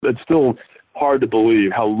it's still hard to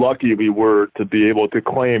believe how lucky we were to be able to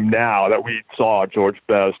claim now that we saw George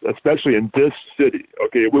Best, especially in this city,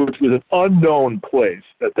 okay, which was an unknown place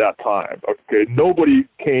at that time, okay? Nobody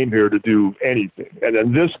came here to do anything. And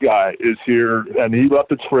then this guy is here, and he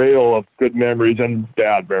left a trail of good memories and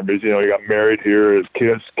bad memories. You know, he got married here, his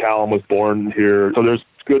kids, Callum was born here. So there's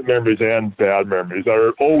good memories and bad memories that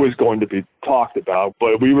are always going to be talked about,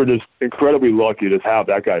 but we were just incredibly lucky to have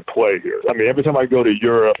that guy play here. I mean, every time I go to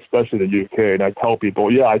Europe, especially the UK, and I tell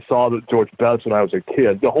people, yeah, I saw the George Best when I was a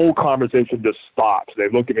kid, the whole conversation just stops. They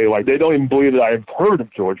look at me like they don't even believe that I've heard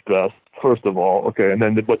of George Best, first of all, okay, and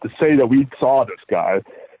then but to say that we saw this guy.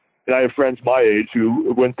 And I have friends my age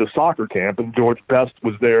who went to soccer camp, and George Best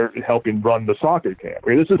was there helping run the soccer camp. I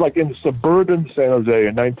mean, this is like in suburban San Jose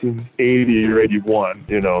in 1980 or 81.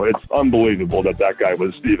 You know, it's unbelievable that that guy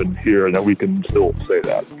was even here and that we can still say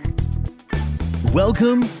that.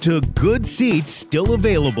 Welcome to Good Seats Still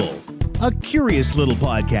Available, a curious little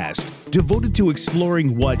podcast devoted to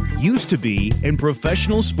exploring what used to be in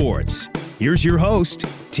professional sports. Here's your host,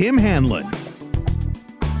 Tim Hanlon.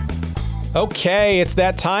 Okay, it's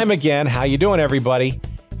that time again. How you doing, everybody?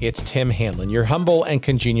 It's Tim Hanlon, your humble and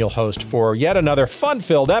congenial host for yet another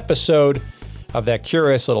fun-filled episode of that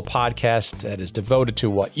curious little podcast that is devoted to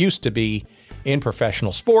what used to be in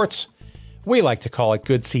professional sports. We like to call it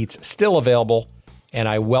Good Seats Still Available, and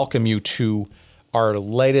I welcome you to our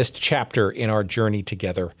latest chapter in our journey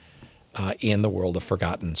together in the world of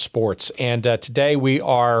forgotten sports. And today we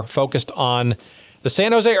are focused on the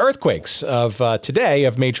San Jose Earthquakes of today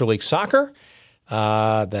of Major League Soccer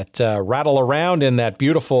that rattle around in that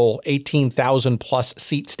beautiful 18,000-plus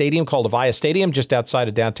seat stadium called Avaya Stadium just outside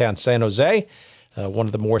of downtown San Jose, one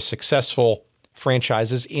of the more successful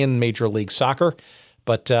franchises in Major League Soccer.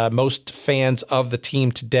 But most fans of the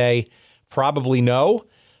team today probably know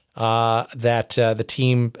that the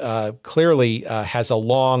team clearly has a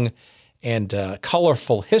long and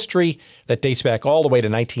colorful history that dates back all the way to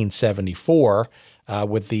 1974.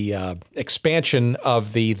 With the expansion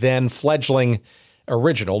of the then fledgling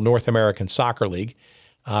original North American Soccer League.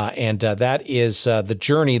 And that is the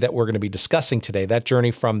journey that we're going to be discussing today, that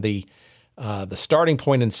journey from the starting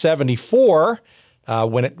point in 74,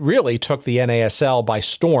 when it really took the NASL by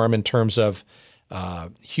storm in terms of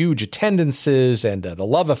huge attendances and the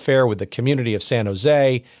love affair with the community of San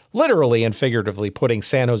Jose, literally and figuratively putting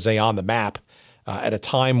San Jose on the map at a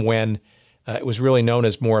time when it was really known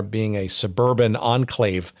as more being a suburban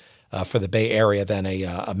enclave for the Bay Area than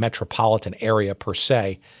a metropolitan area per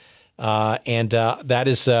se. And that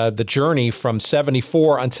is the journey from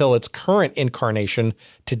 74 until its current incarnation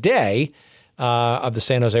today of the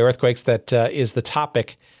San Jose Earthquakes that is the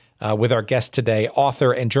topic with our guest today,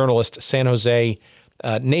 author and journalist, San Jose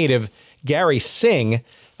native Gary Singh,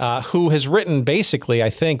 who has written basically, I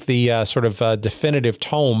think, the sort of definitive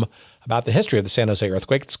tome about the history of the San Jose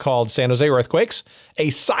Earthquake. It's called San Jose Earthquakes, A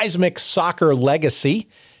Seismic Soccer Legacy.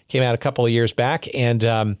 Came out a couple of years back, and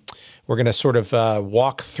we're going to sort of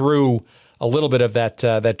walk through a little bit of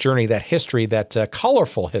that journey, that history, that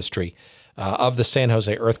colorful history of the San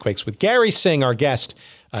Jose Earthquakes with Gary Singh, our guest,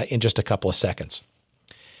 in just a couple of seconds.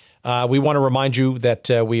 We want to remind you that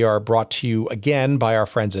we are brought to you again by our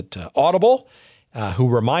friends at Audible, who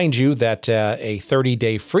remind you that a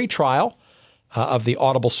 30-day free trial of the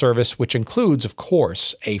Audible service, which includes, of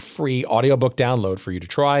course, a free audiobook download for you to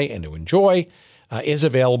try and to enjoy, is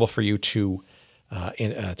available for you to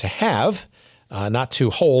have, not to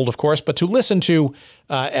hold, of course, but to listen to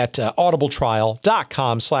at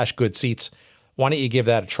audibletrial.com/goodseats. Why don't you give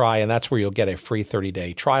that a try? And that's where you'll get a free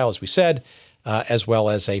 30-day trial, as we said, as well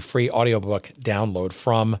as a free audiobook download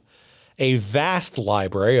from a vast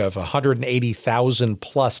library of 180,000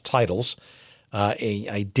 plus titles.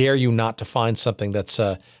 I dare you not to find something that's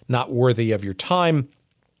not worthy of your time.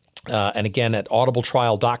 And again, at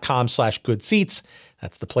audibletrial.com/goodseats,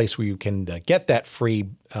 that's the place where you can get that free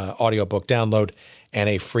audiobook download and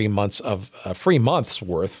a free month's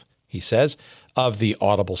worth, he says, of the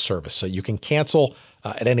Audible service. So you can cancel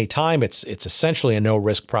at any time. It's essentially a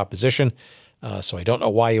no-risk proposition. So I don't know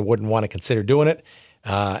why you wouldn't want to consider doing it.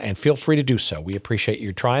 And feel free to do so. We appreciate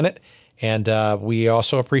you trying it. And we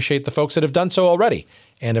also appreciate the folks that have done so already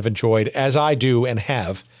and have enjoyed, as I do and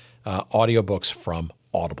have, audiobooks from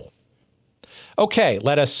Audible. Okay,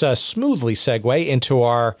 let us smoothly segue into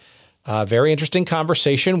our very interesting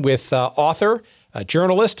conversation with author, a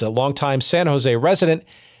journalist, a longtime San Jose resident,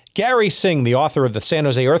 Gary Singh, the author of the San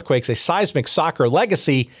Jose Earthquakes, A Seismic Soccer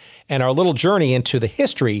Legacy, and our little journey into the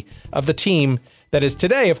history of the team that is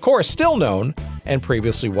today, of course, still known and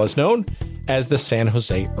previously was known as the San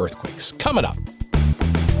Jose Earthquakes. Coming up.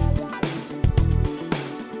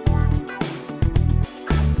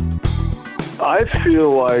 I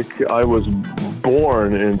feel like I was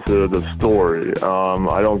born into the story.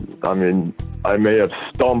 I may have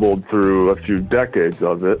stumbled through a few decades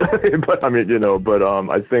of it, but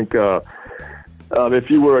I think if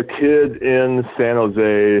you were a kid in San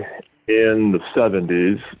Jose in the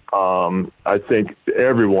 70s, I think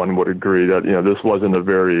everyone would agree that, this wasn't a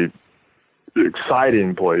very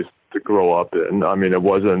exciting place to grow up in. I mean, it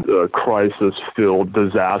wasn't a crisis-filled,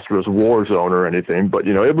 disastrous war zone or anything, but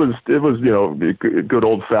it was good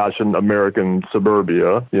old-fashioned American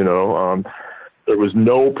suburbia. There was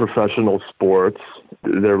no professional sports.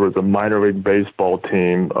 There was a minor league baseball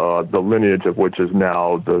team, the lineage of which is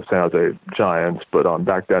now the San Jose Giants, but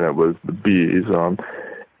back then it was the Bees.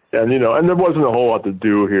 And there wasn't a whole lot to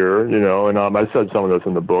do here, and I said some of this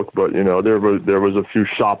in the book, but, there was a few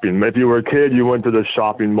shopping. If you were a kid, you went to the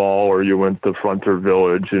shopping mall or you went to Frontier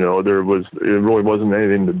Village, it really wasn't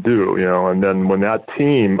anything to do, and then when that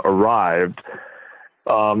team arrived,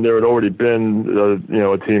 there had already been,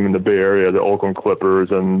 a team in the Bay Area, the Oakland Clippers,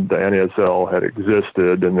 and the NASL had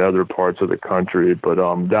existed in other parts of the country. But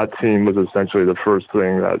that team was essentially the first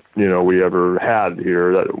thing that, we ever had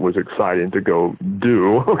here that was exciting to go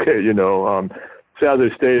do. Okay, San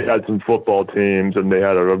Jose State had some football teams, and they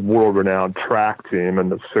had a world-renowned track team in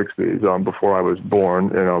the 60s before I was born,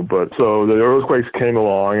 But so the Earthquakes came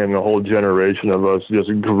along, and the whole generation of us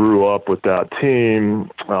just grew up with that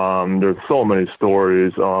team. There's so many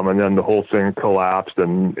stories, and then the whole thing collapsed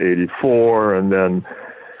in '84, and then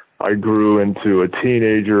I grew into a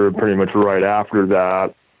teenager pretty much right after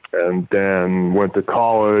that. And then went to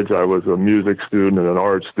college. I was a music student and an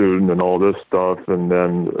art student and all this stuff, and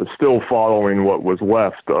then still following what was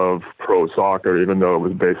left of pro soccer, even though it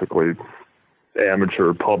was basically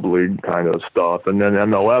amateur pub league kind of stuff. And then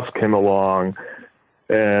MLS came along,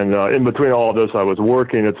 and in between all of this, I was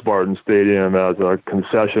working at Spartan Stadium as a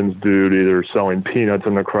concessions dude, either selling peanuts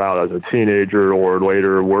in the crowd as a teenager or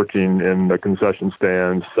later working in the concession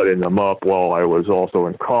stands, setting them up while I was also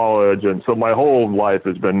in college. And so my whole life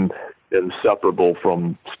has been inseparable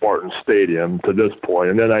from Spartan Stadium to this point.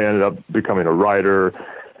 And then I ended up becoming a writer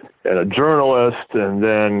and a journalist, and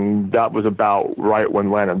then that was about right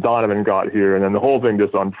when Landon Donovan got here, and then the whole thing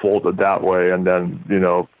just unfolded that way. And then,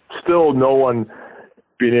 still no one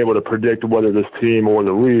being able to predict whether this team or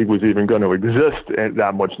the league was even going to exist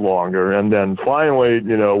that much longer. And then finally,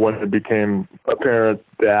 when it became apparent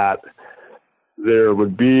that there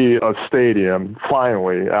would be a stadium,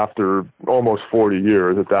 finally, after almost 40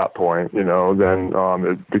 years at that point, then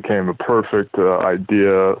it became a perfect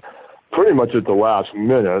idea pretty much at the last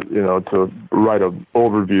minute, to write an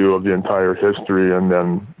overview of the entire history and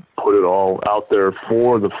then put it all out there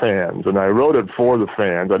for the fans. And I wrote it for the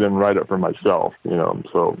fans. I didn't write it for myself,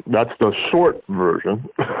 so that's the short version.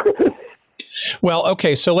 Well,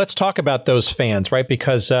 okay, so let's talk about those fans, right?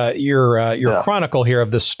 Because your chronicle here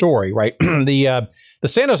of this story, right? The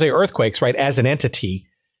San Jose Earthquakes, right, as an entity,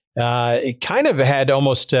 it kind of had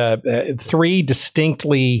almost three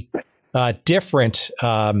distinctly different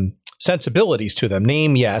sensibilities to them.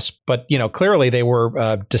 Name, yes, but clearly they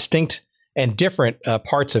were distinct and different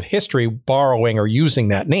parts of history borrowing or using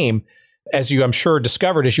that name, as you, I'm sure,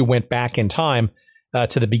 discovered as you went back in time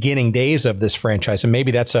to the beginning days of this franchise. And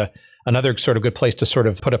maybe that's another sort of good place to sort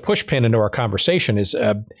of put a push pin into our conversation is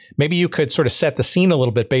maybe you could sort of set the scene a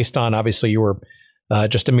little bit based on, obviously, you were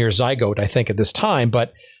just a mere zygote, I think, at this time,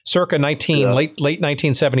 but circa late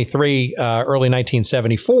 1973, early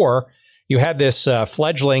 1974, you had this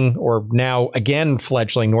fledgling, or now again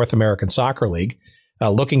fledgling, North American Soccer League,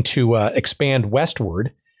 looking to expand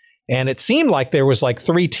westward. And it seemed like there was like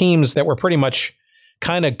three teams that were pretty much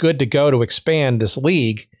kind of good to go to expand this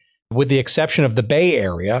league, with the exception of the Bay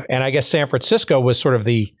Area. And I guess San Francisco was sort of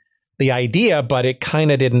the idea, but it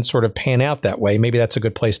kind of didn't sort of pan out that way. Maybe that's a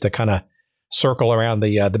good place to kind of circle around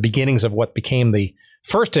the beginnings of what became the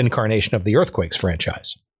first incarnation of the Earthquakes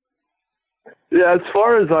franchise. Yeah, as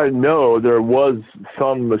far as I know, there was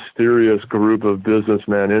some mysterious group of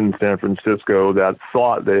businessmen in San Francisco that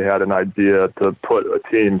thought they had an idea to put a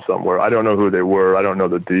team somewhere. I don't know who they were. I don't know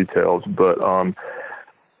the details, but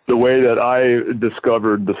the way that I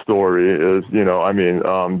discovered the story is,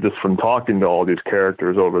 just from talking to all these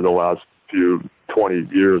characters over the last few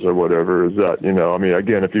 20 years or whatever, is that,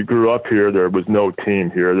 again, if you grew up here, there was no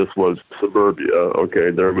team here. This was suburbia, okay?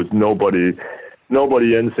 There was nobody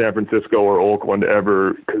in San Francisco or Oakland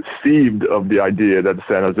ever conceived of the idea that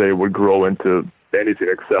San Jose would grow into anything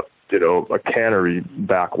except, a cannery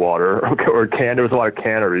backwater. Okay, there was a lot of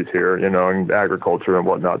canneries here, and agriculture and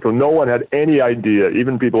whatnot. So no one had any idea,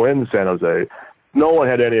 even people in San Jose, no one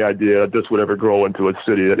had any idea that this would ever grow into a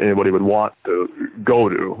city that anybody would want to go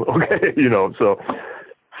to. Okay,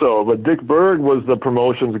 but Dick Berg was the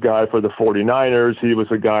promotions guy for the 49ers. He was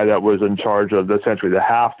the guy that was in charge of essentially the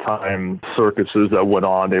halftime circuses that went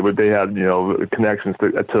on. They had connections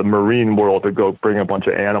to Marine World to go bring a bunch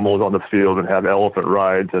of animals on the field and have elephant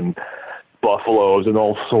rides and buffaloes and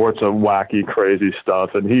all sorts of wacky, crazy stuff.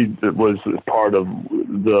 And he was part of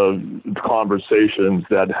the conversations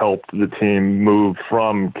that helped the team move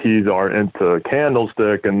from Kezar into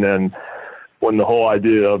Candlestick. And then when the whole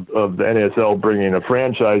idea of the NASL bringing a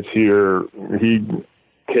franchise here, he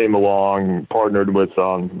came along, partnered with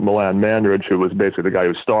Milan Mandaric, who was basically the guy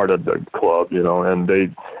who started the club, I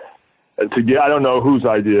don't know whose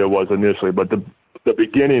idea it was initially, but the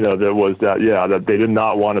beginning of it was that they did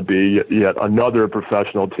not want to be yet another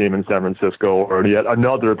professional team in San Francisco or yet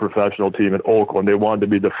another professional team in Oakland. They wanted to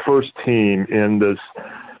be the first team in this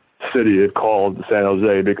city called San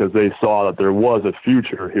Jose because they saw that there was a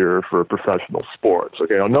future here for professional sports.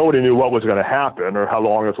 Okay, now nobody knew what was going to happen or how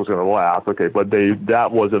long this was going to last. Okay, but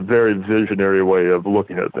that was a very visionary way of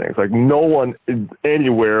looking at things. Like no one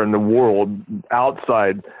anywhere in the world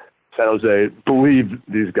outside San Jose believed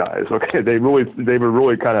these guys. Okay, they were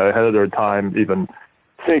really kind of ahead of their time, even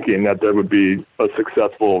thinking that there would be a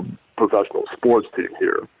successful professional sports team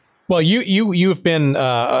here. Well, you've been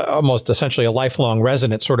almost essentially a lifelong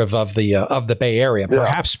resident, sort of the Bay Area.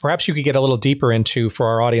 Perhaps you could get a little deeper into, for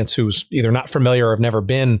our audience who's either not familiar or have never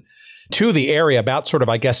been to the area, about sort of,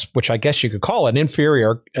 which I guess you could call an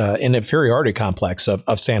inferiority complex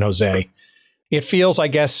of San Jose. It feels, I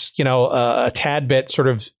guess, a tad bit sort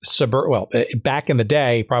of back in the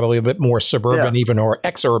day, probably a bit more suburban, even, or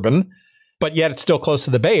ex-urban, but yet it's still close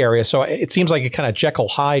to the Bay Area. So it seems like a kind of Jekyll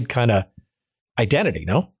Hyde kind of identity,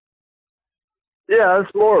 no? Yeah,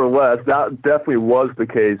 it's more or less. That definitely was the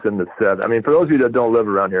case in the set. I mean, for those of you that don't live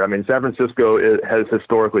around here, I mean, San Francisco has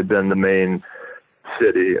historically been the main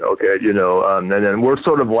city, okay, and then we're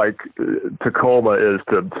sort of like Tacoma is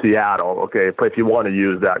to Seattle, okay, if you want to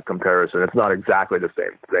use that comparison. It's not exactly the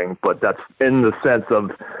same thing, but that's in the sense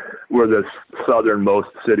of we're the southernmost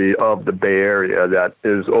city of the Bay Area that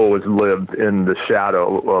has always lived in the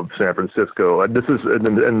shadow of San Francisco. And this is in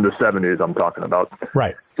the 70s I'm talking about.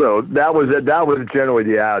 Right. So that was it. That was generally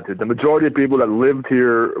the attitude. The majority of people that lived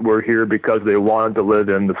here were here because they wanted to live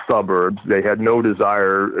in the suburbs. They had no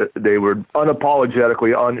desire. They were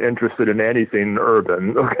unapologetically uninterested in anything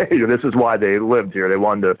urban. Okay, this is why they lived here. They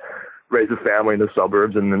wanted to raise a family in the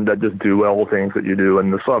suburbs and then just do all the things that you do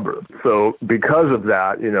in the suburbs. So because of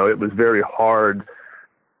that, it was very hard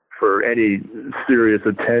for any serious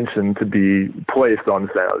attention to be placed on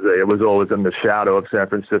San Jose. It was always in the shadow of San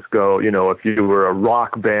Francisco. If you were a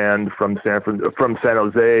rock band from San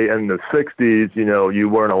Jose in the 60s, you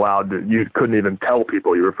weren't allowed to, you couldn't even tell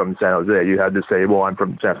people you were from San Jose. You had to say, well, I'm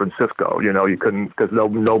from San Francisco. You couldn't, because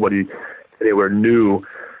nobody anywhere knew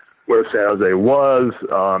where San Jose was.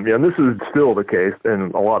 And this is still the case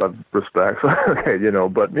in a lot of respects. Okay,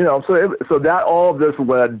 so that all of this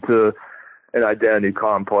led to an identity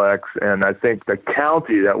complex. And I think the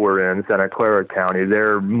county that we're in, Santa Clara County,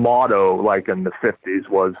 their motto, like in the 50s,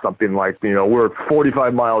 was something like, we're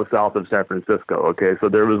 45 miles south of San Francisco. Okay, so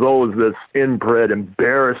there was always this inbred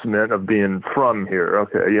embarrassment of being from here.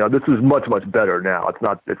 Okay, this is much, much better now. It's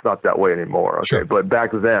not that way anymore. Okay, sure. But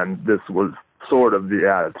back then, this was sort of the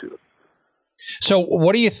attitude. So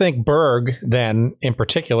what do you think Berg then in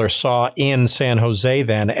particular saw in San Jose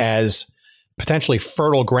then as potentially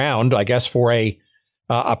fertile ground, I guess, for a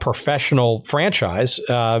professional franchise?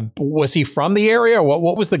 Was he from the area?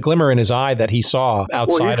 What was the glimmer in his eye that he saw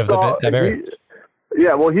outside of that area?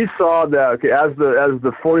 He saw that as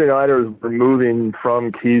the 49ers were moving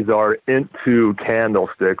from Kezar into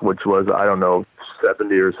Candlestick, which was,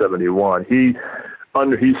 70 or 71, he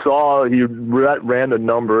ran the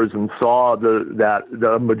numbers and saw that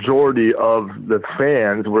the majority of the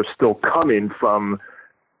fans were still coming from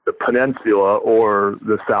the peninsula or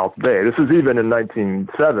the South Bay. This is even in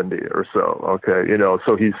 1970 or so. Okay,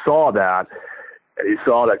 so he saw that. And he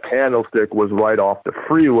saw that Candlestick was right off the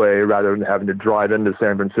freeway rather than having to drive into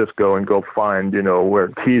San Francisco and go find, where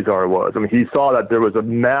Kezar was. I mean, he saw that there was a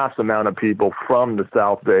mass amount of people from the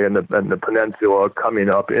South Bay and the peninsula coming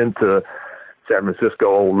up into San Francisco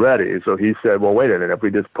already. So he said, well, wait a minute, if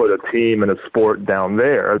we just put a team and a sport down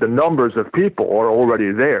there, the numbers of people are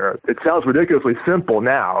already there. It sounds ridiculously simple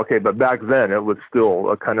now, okay, but back then it was still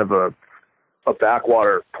a kind of a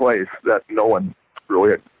backwater place that no one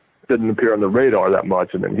really didn't appear on the radar that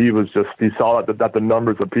much. And then he saw that the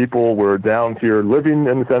numbers of people were down here living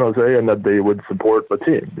in San Jose and that they would support the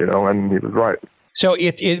team, and he was right. So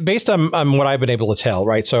it based on what I've been able to tell,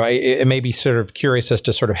 right? So it may be sort of curious as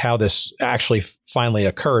to sort of how this actually finally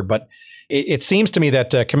occurred, but it seems to me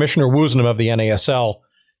that Commissioner Woosnam of the NASL,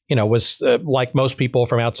 was like most people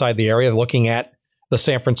from outside the area, looking at the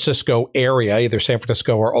San Francisco area, either San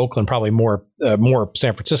Francisco or Oakland, probably more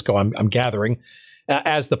San Francisco, I'm gathering,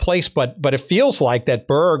 as the place. But it feels like that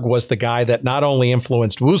Berg was the guy that not only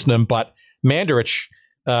influenced Woosnam, but Mandarich,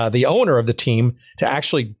 the owner of the team, to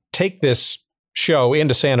actually take this show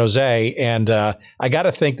into San Jose. And I got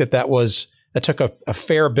to think that took a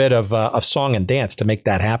fair bit of song and dance to make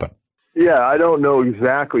that happen. Yeah, I don't know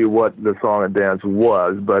exactly what the song and dance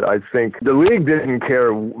was, but I think the league didn't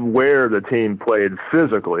care where the team played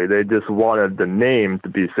physically. They just wanted the name to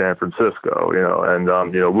be San Francisco, and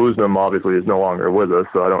Woosnam obviously is no longer with us,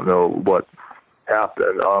 so I don't know what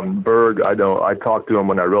happened. Berg, I talked to him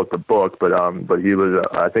when I wrote the book, but he was,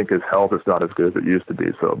 I think his health is not as good as it used to be.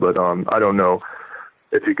 So, but I don't know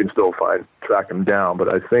if you can still track him down. But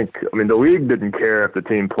I think, the league didn't care if the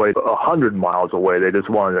team played 100 miles away. They just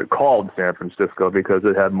wanted it called San Francisco because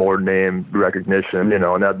it had more name recognition,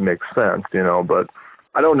 and that makes sense, but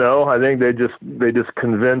I don't know. I think they just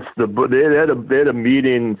convinced they had a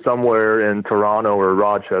meeting somewhere in Toronto or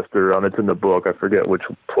Rochester. It's in the book. I forget which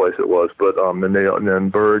place it was, but and then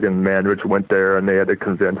Berg and Mandarich went there, and they had to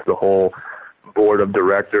convince the whole board of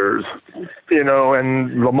directors,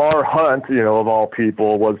 and Lamar Hunt, of all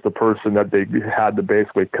people, was the person that they had to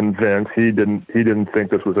basically convince. He didn't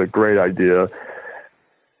think this was a great idea.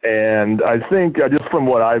 And I think, just from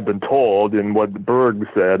what I've been told and what Berg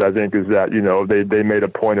said, I think is that, they made a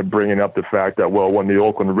point of bringing up the fact that, well, when the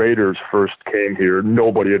Oakland Raiders first came here,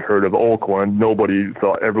 nobody had heard of Oakland.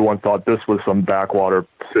 Everyone thought this was some backwater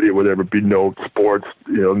city where there would be no sports,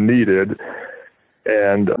 needed.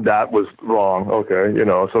 And that was wrong. Okay.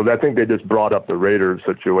 So I think they just brought up the Raiders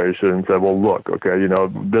situation and said, well, look, okay,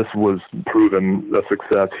 this was proven a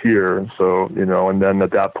success here. So, and then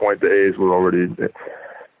at that point, the A's were already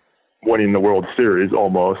winning the World Series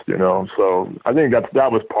almost, So I think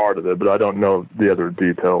that was part of it, but I don't know the other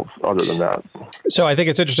details other than that. So I think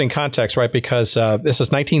it's interesting context, right? Because this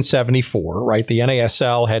is 1974, right? The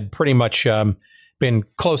NASL had pretty much been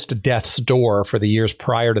close to death's door for the years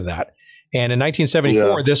prior to that. And in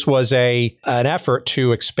 1974, This was an effort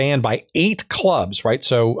to expand by 8 clubs, right?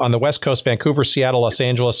 So on the West Coast, Vancouver, Seattle, Los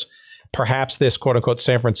Angeles, perhaps this quote unquote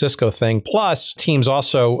San Francisco thing, plus teams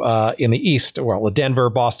also in the East, well, Denver,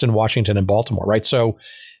 Boston, Washington, and Baltimore, right? So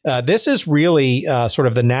this is really sort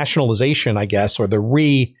of the nationalization, I guess, or the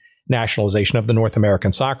re-nationalization of the North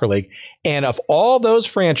American Soccer League. And of all those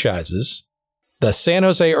franchises, the San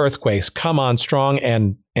Jose Earthquakes come on strong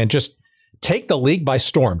and just take the league by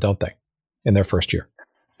storm, don't they, in their first year?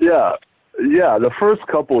 Yeah. Yeah, the first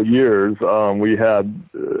couple of years we had,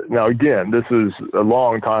 now again, this is a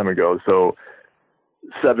long time ago, so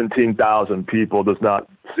 17,000 people does not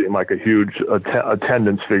seem like a huge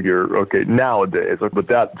attendance figure, okay, nowadays. But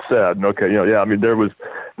that said, okay, there was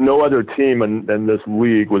no other team in this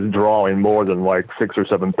league was drawing more than like 6,000 or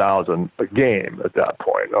 7,000 a game at that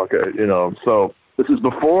point, okay, so this is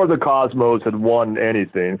before the Cosmos had won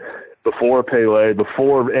anything. Before Pele,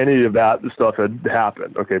 before any of that stuff had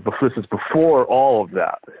happened. Okay, but this is before all of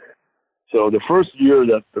that. So the first year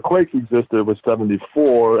that the Quakes existed was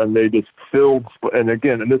 74, and they just filled. And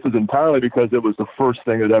this is entirely because it was the first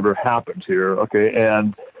thing that ever happened here. Okay,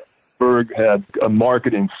 and Berg had a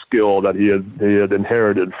marketing skill that he had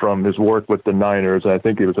inherited from his work with the Niners. I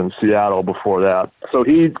think he was in Seattle before that. So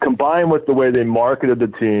he combined with the way they marketed the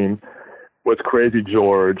team with Crazy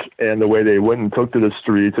George and the way they went and took to the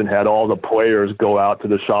streets and had all the players go out to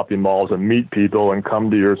the shopping malls and meet people and come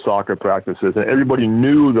to your soccer practices. And everybody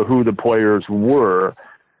knew who the players were.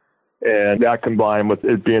 And that combined with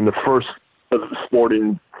it being the first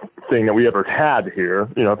sporting thing that we ever had here,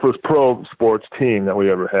 first pro sports team that we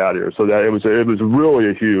ever had here. So that it was really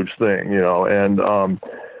a huge thing, and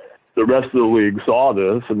the rest of the league saw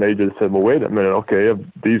this and they just said, well, wait a minute, okay, if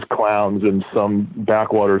these clowns in some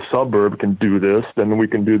backwater suburb can do this, then we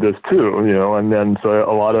can do this too, and then so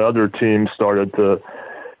a lot of other teams started to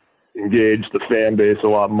engage the fan base a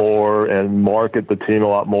lot more and market the team a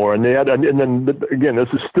lot more. And then this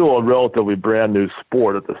is still a relatively brand new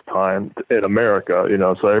sport at this time in America,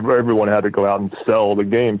 so everyone had to go out and sell the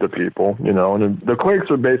game to people, and the Quakes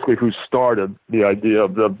are basically who started the idea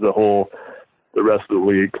of the rest of the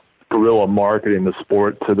league guerrilla marketing the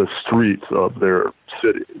sport to the streets of their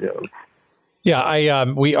city. Yeah,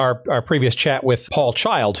 our previous chat with Paul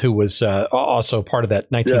Child, who was also part of that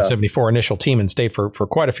 1974 initial team and stayed for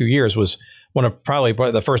quite a few years, was probably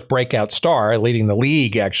the first breakout star, leading the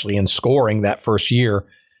league actually in scoring that first year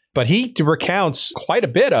But he recounts quite a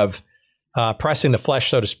bit of pressing the flesh,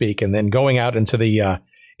 so to speak, and then going out into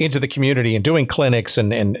the community and doing clinics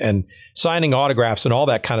and signing autographs and all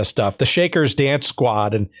that kind of stuff. The Shakers Dance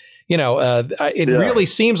Squad. And, it really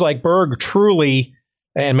seems like Berg truly,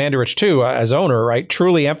 and Mandarich too, as owner, right,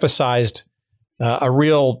 truly emphasized a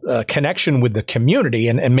real connection with the community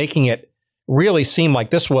and making it really seem like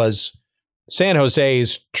this was San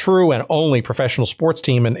Jose's true and only professional sports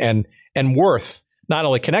team and worth not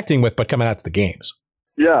only connecting with, but coming out to the games.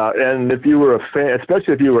 Yeah, and if you were a fan,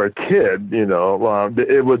 especially if you were a kid,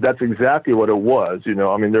 that's exactly what it was.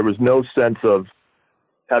 There was no sense of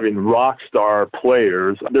having rock star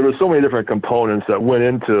players. There were so many different components that went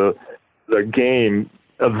into the game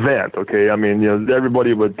event. Okay,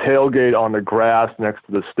 everybody would tailgate on the grass next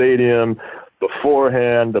to the stadium.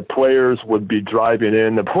 Beforehand, the players would be driving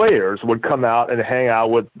in. The players would come out and hang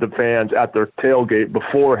out with the fans at their tailgate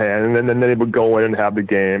beforehand, and then they would go in and have the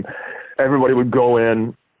game. Everybody would go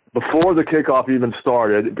in before the kickoff even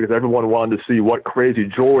started because everyone wanted to see what Crazy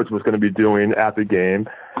George was going to be doing at the game.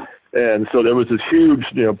 And so there was this huge,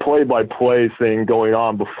 play-by-play thing going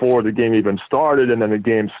on before the game even started, and then the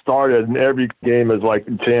game started, and every game is like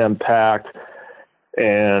jam-packed.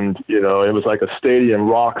 And, it was like a stadium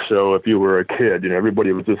rock show if you were a kid.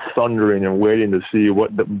 Everybody was just thundering and waiting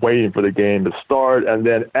waiting for the game to start. And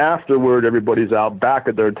then afterward, everybody's out back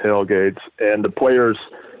at their tailgates, and the players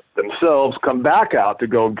themselves come back out to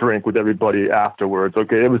go drink with everybody afterwards.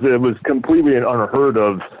 Okay, it was completely an unheard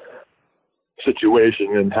of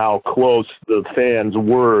situation and how close the fans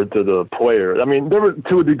were to the players. There were,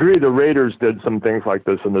 to a degree, the Raiders did some things like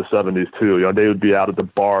this in the 70s too. They would be out at the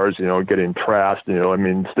bars, getting trashed.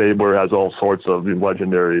 Stabler has all sorts of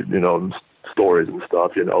legendary, stories and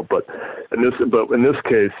stuff. But in this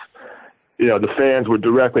case, the fans were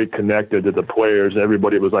directly connected to the players.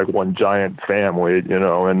 Everybody was like one giant family,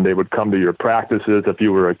 and they would come to your practices. If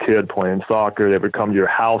you were a kid playing soccer, they would come to your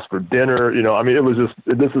house for dinner. It was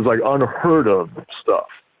this is like unheard of stuff,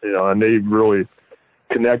 and they really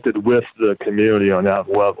connected with the community on that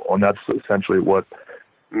level. And that's essentially what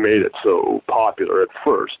made it so popular at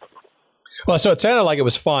first. Well, so it sounded like it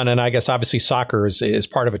was fun, and I guess obviously soccer is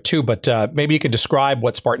part of it too, but maybe you could describe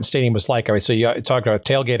what Spartan Stadium was like. So you talked about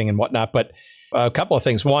tailgating and whatnot, but a couple of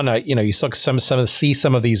things. One, you saw see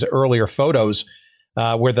some of these earlier photos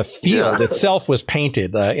where the field itself was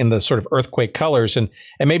painted in the sort of earthquake colors. And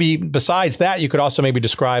maybe besides that, you could also maybe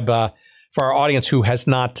describe for our audience who has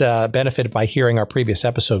not benefited by hearing our previous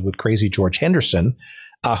episode with Crazy George Henderson,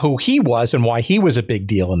 who he was and why he was a big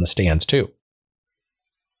deal in the stands too.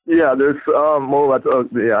 Yeah, there's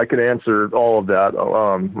I can answer all of that.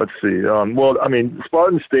 Let's see.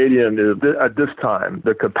 Spartan Stadium is at this time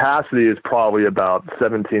the capacity is probably about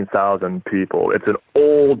 17,000 people. It's an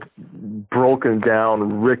old, broken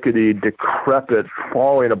down, rickety, decrepit,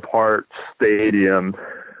 falling apart stadium.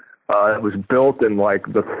 It was built in like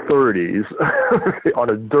the 30s on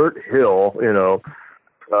a dirt hill,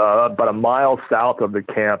 about a mile south of the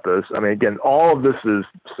campus. Again, all of this is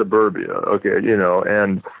suburbia, okay,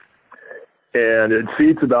 and it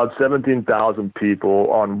seats about 17,000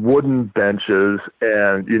 people on wooden benches,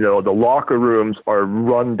 and, the locker rooms are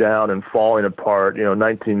run down and falling apart,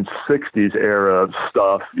 1960s era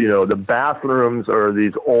stuff. The bathrooms are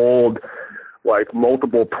these old, like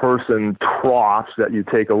multiple person troughs that you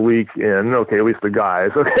take a leak in, okay, at least the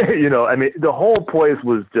guys, okay, the whole place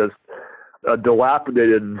was just a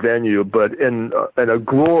dilapidated venue, but in a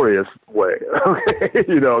glorious way. Okay,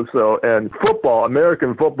 and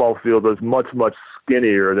American football field is much, much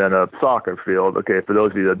skinnier than a soccer field. Okay, for those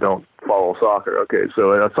of you that don't follow soccer. Okay,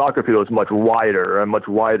 so a soccer field is much wider and much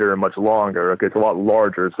longer. Okay, it's a lot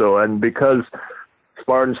larger. So, and because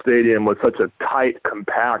Spartan Stadium was such a tight,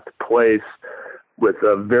 compact place with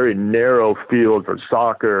a very narrow field for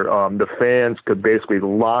soccer, the fans could basically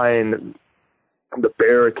line the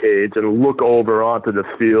barricades and look over onto the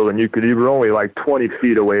field, and you were only like 20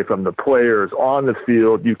 feet away from the players on the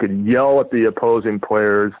field. You could yell at the opposing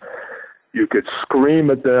players. You could scream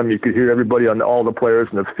at them. You could hear everybody all the players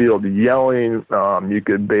in the field yelling. You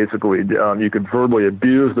could basically, you could verbally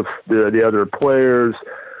abuse the other players.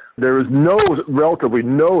 There was relatively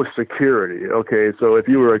no security, okay? So if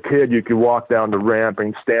you were a kid, you could walk down the ramp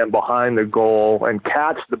and stand behind the goal and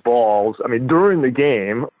catch the balls. During the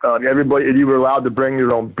game, you were allowed to bring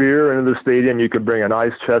your own beer into the stadium. You could bring a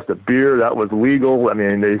nice chest of beer. That was legal.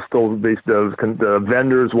 The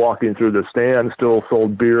vendors walking through the stand still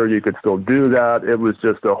sold beer. You could still do that. It was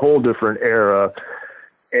just a whole different era.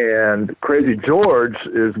 And Crazy George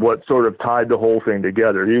is what sort of tied the whole thing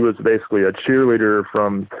together. He was basically a cheerleader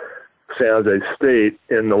from San Jose State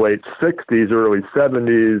in the late 60s, early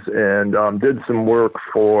 70s, and did some work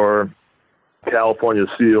for California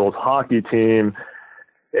Seals hockey team.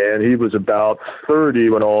 And he was about 30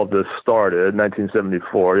 when all of this started,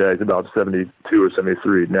 1974. Yeah, he's about 72 or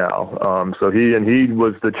 73 now. So he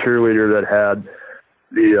was the cheerleader that had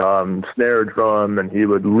the snare drum, and he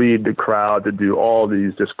would lead the crowd to do all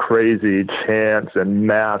these just crazy chants and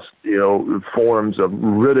mass, forms of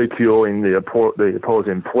ridiculing the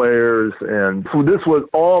opposing players. And so this was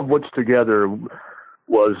all of which together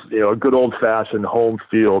was, a good old-fashioned home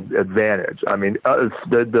field advantage. I mean,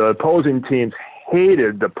 the opposing teams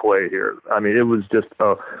hated to play here. I mean, it was just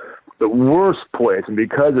the worst place. And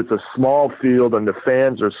because it's a small field and the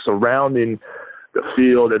fans are surrounding the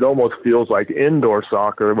field, it almost feels like indoor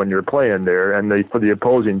soccer when you're playing there. And for the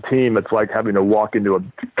opposing team, it's like having to walk into a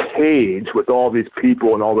cage with all these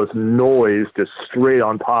people and all this noise just straight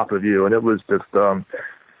on top of you. And it was just, again,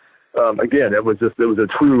 it was a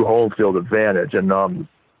true home field advantage. And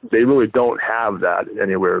they really don't have that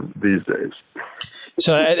anywhere these days.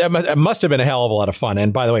 So it must have been a hell of a lot of fun.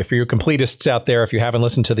 And by the way, for you completists out there, if you haven't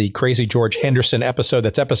listened to the Crazy George Henderson episode,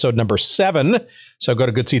 that's episode number 7. So go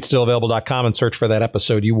to goodseatsstillavailable.com and search for that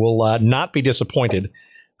episode. You will not be disappointed.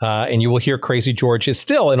 And you will hear Crazy George is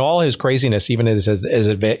still, in all his craziness, even as his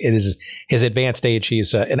advanced age,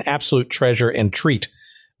 he's an absolute treasure and treat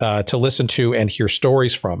to listen to and hear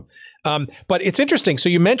stories from. But it's interesting. So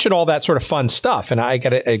you mentioned all that sort of fun stuff. And I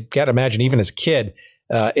gotta imagine, even as a kid,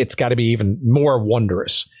 it's got to be even more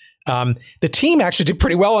wondrous. The team actually did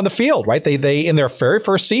pretty well on the field, right? They in their very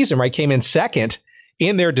first season, right, came in second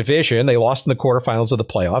in their division. They lost in the quarterfinals of the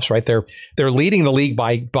playoffs, right? They're leading the league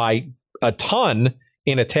by a ton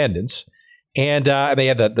in attendance, and they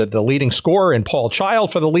had the leading scorer in Paul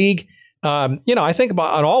Child for the league. I think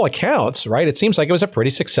on all accounts, right, it seems like it was a pretty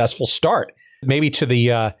successful start, maybe to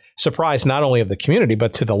the surprise not only of the community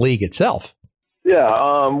but to the league itself.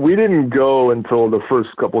 Yeah, we didn't go until the first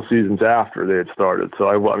couple seasons after they had started. So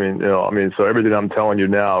so everything I'm telling you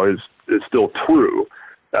now is still true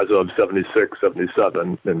as of 76,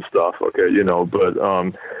 77 and stuff. Okay, but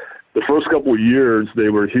the first couple of years they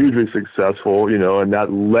were hugely successful, and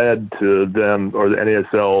that led to them, or the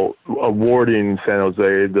NASL, awarding San Jose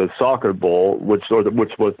the Soccer Bowl, which was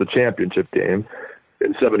the championship game.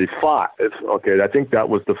 In 75, okay, I think that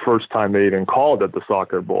was the first time they even called it the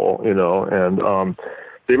Soccer Bowl, and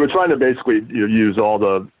they were trying to basically use all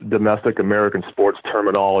the domestic American sports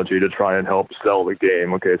terminology to try and help sell the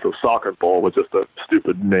game. Okay, so Soccer Bowl was just a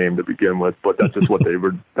stupid name to begin with, but that's just what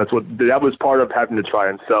that was part of having to try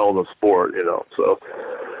and sell the sport, so.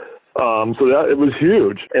 So that it was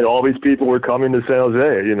huge, and all these people were coming to San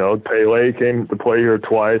Jose. Pele came to play here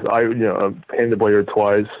twice. I came to play here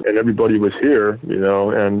twice, and everybody was here.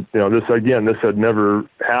 And this had never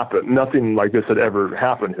happened. Nothing like this had ever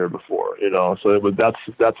happened here before. So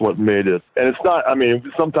that's what made it. And it's not. I mean,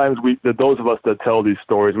 sometimes those of us that tell these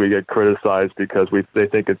stories, we get criticized because they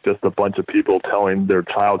think it's just a bunch of people telling their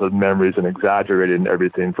childhood memories and exaggerating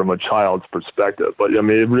everything from a child's perspective. But I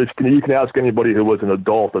mean, you can ask anybody who was an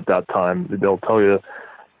adult at that time, they'll tell you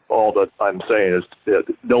all that I'm saying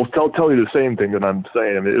they'll tell you the same thing that I'm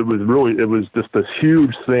saying. I mean, it was just this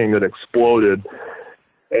huge thing that exploded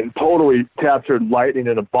and totally captured lightning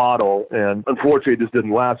in a bottle, and unfortunately it just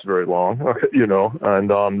didn't last very long,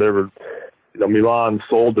 and there were, Milan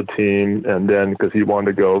sold the team, and then because he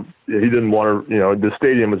wanted to go, he didn't want to, the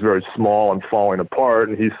stadium was very small and falling apart,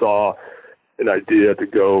 and he saw an idea to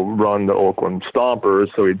go run the Oakland Stompers,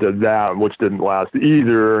 so he did that, which didn't last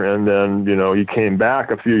either. And then, he came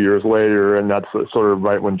back a few years later, and that's sort of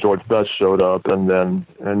right when George Best showed up. But as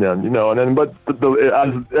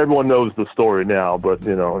everyone knows the story now, but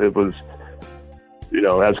it was,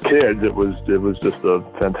 as kids, it was just a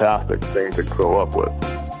fantastic thing to grow up with.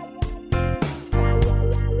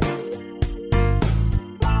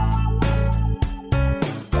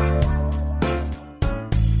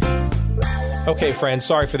 Okay, friends,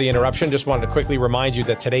 sorry for the interruption. Just wanted to quickly remind you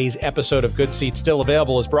that today's episode of Good Seats Still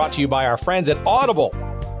Available is brought to you by our friends at Audible,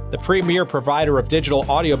 the premier provider of digital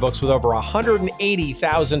audiobooks with over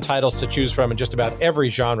 180,000 titles to choose from in just about every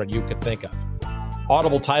genre you could think of.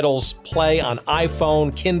 Audible titles play on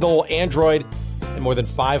iPhone, Kindle, Android, and more than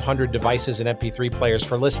 500 devices and MP3 players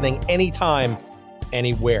for listening anytime,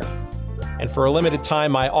 anywhere. And for a limited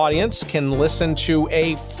time, my audience can listen to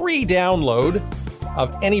a free download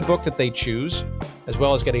of any book that they choose, as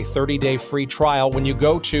well as get a 30-day free trial when you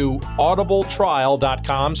go to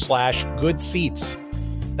audibletrial.com/goodseats.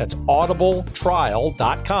 That's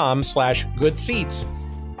audibletrial.com/goodseats.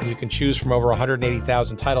 And you can choose from over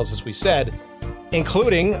 180,000 titles, as we said,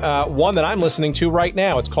 including one that I'm listening to right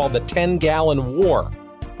now. It's called The 10-Gallon War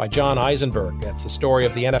by John Eisenberg. That's the story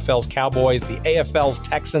of the NFL's Cowboys, the AFL's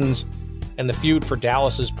Texans, and the feud for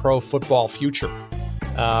Dallas's pro football future.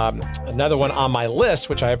 Another one on my list,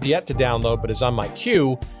 which I have yet to download but is on my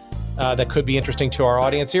queue, that could be interesting to our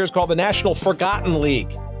audience here, is called The National Forgotten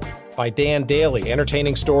League by Dan Daly,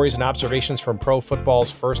 entertaining stories and observations from pro football's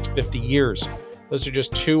first 50 years. Those are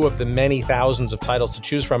just two of the many thousands of titles to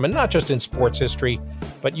choose from, and not just in sports history,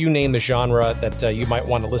 but you name the genre that you might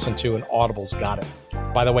want to listen to, and Audible's got it.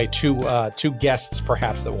 By the way, two guests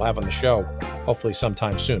perhaps that we'll have on the show, hopefully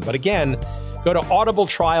sometime soon. But again, go to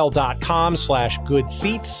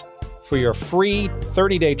audibletrial.com/goodseats for your free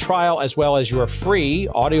 30-day trial, as well as your free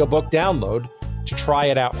audiobook download to try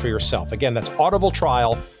it out for yourself. Again, that's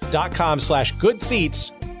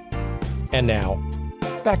audibletrial.com/goodseats. And now,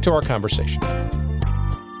 back to our conversation.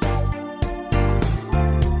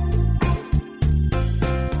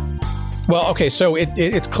 Well, okay, so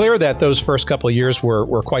it's clear that those first couple of years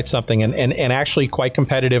were quite something, and actually quite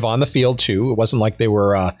competitive on the field, too. It wasn't like they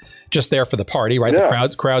were just there for the party, right? Yeah.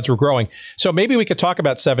 The crowds were growing. So maybe we could talk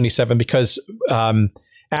about 77, because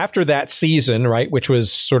after that season, right, which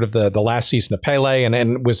was sort of the last season of Pele,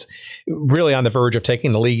 and was really on the verge of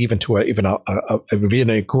taking the league even to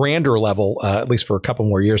a grander level, at least for a couple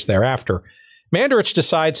more years thereafter, Mandarich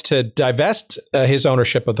decides to divest his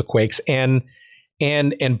ownership of the Quakes and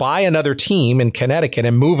buy another team in Connecticut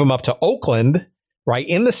and move them up to Oakland, right,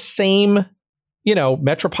 in the same,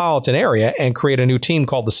 metropolitan area, and create a new team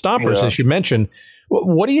called the Stompers, as you mentioned.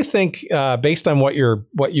 What do you think, based on what you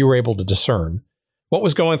were able to discern, what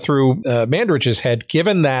was going through Mandarich's head,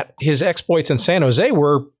 given that his exploits in San Jose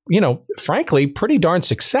were, frankly, pretty darn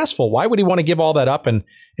successful? Why would he want to give all that up and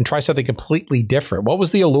try something completely different? What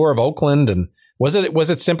was the allure of Oakland, and was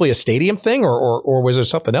it simply a stadium thing, or was there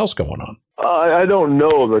something else going on? I don't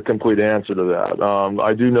know the complete answer to that.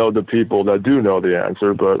 I do know the people that do know the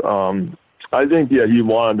answer, but I think, he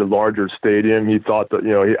wanted a larger stadium. He thought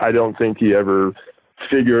that, I don't think he ever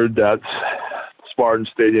figured that Spartan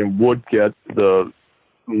Stadium would get the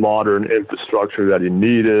modern infrastructure that he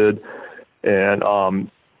needed. And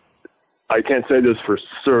I can't say this for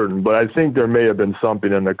certain, but I think there may have been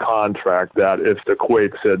something in the contract that if the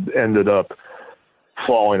Quakes had ended up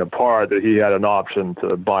falling apart, that he had an option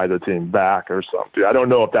to buy the team back or something. I don't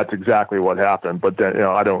know if that's exactly what happened, but then,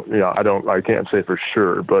 I can't say for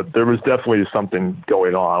sure, but there was definitely something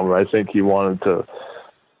going on where I think he wanted to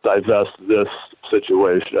divest this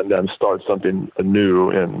situation and then start something new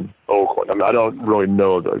in Oakland. I mean, I don't really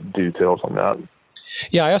know the details on that.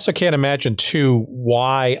 Yeah, I also can't imagine, too,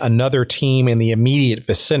 why another team in the immediate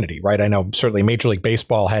vicinity, right? I know certainly Major League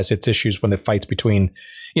Baseball has its issues when it fights between,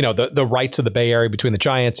 the rights of the Bay Area between the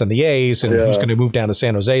Giants and the A's, and who's going to move down to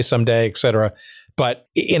San Jose someday, et cetera. But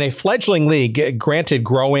in a fledgling league, granted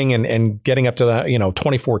growing and getting up to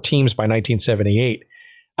 24 teams by 1978,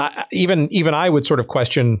 even I would sort of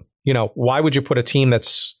question, why would you put a team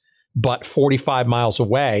that's but 45 miles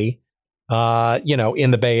away,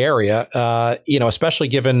 in the Bay Area, especially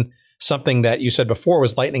given something that you said before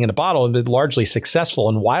was lightning in a bottle and largely successful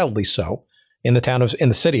and wildly so in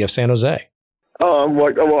the city of San Jose. I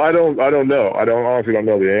don't know. I honestly don't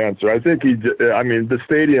know the answer. I think the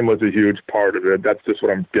stadium was a huge part of it. That's just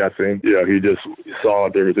what I'm guessing. He just saw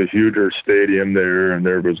there was a huger stadium there, and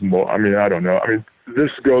there was more. I don't know. This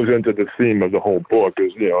goes into the theme of the whole book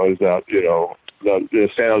is that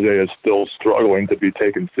San Jose is still struggling to be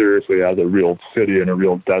taken seriously as a real city and a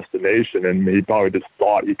real destination, and he probably just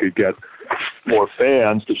thought he could get more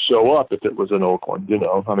fans to show up if it was in Oakland.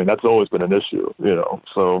 That's always been an issue.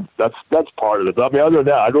 So that's part of it. Other than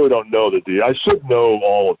that, I really don't know the deal. I should know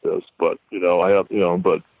all of this, but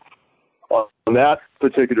but on that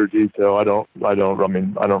particular detail, I don't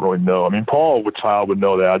really know. Paul Child would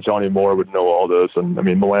know that. Johnny Moore would know all this, and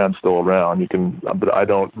Milan's still around. But I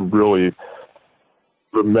don't really.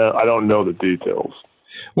 I don't know the details.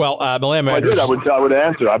 Well, Milan Mandaric, I would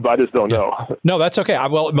answer. I just don't know. No, that's okay.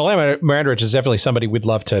 Milan Mandaric is definitely somebody we'd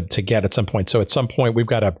love to get at some point. So at some point, we've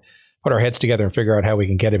got to put our heads together and figure out how we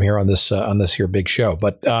can get him here on this here big show.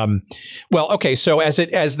 But okay. So as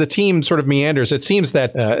the team sort of meanders, it seems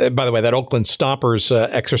that by the way, that Oakland Stompers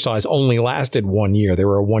exercise only lasted 1 year. They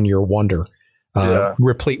were a 1 year wonder,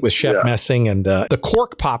 replete with Shep Messing and the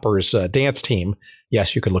Cork Poppers dance team.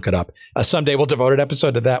 Yes, you could look it up. Someday we'll devote an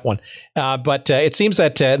episode to that one. But it seems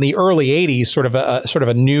that in the early 80s, sort of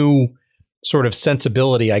a new sort of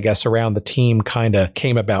sensibility, I guess, around the team kind of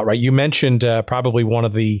came about, right? You mentioned probably one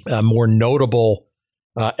of the more notable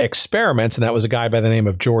experiments, and that was a guy by the name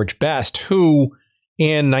of George Best, who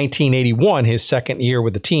in 1981, his second year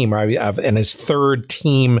with the team, right, and his third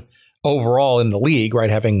team overall in the league, right,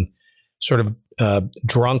 having sort of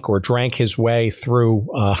drank his way through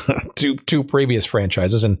two previous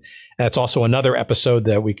franchises. And that's also another episode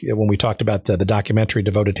that when we talked about the documentary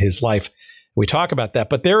devoted to his life, we talk about that.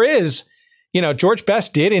 But there is, George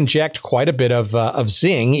Best did inject quite a bit of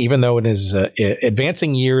zing, even though in his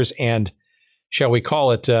advancing years and, shall we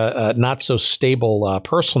call it, not so stable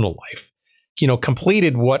personal life,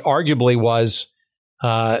 completed what arguably was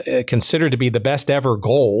considered to be the best ever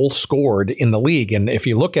goal scored in the league. And if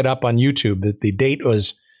you look it up on YouTube, the date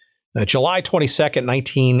was July 22nd,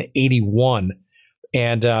 1981.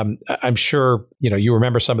 And I'm sure, you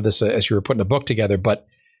remember some of this as you were putting a book together, but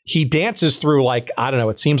he dances through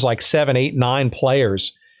it seems like 7, 8, 9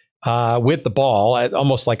 players with the ball,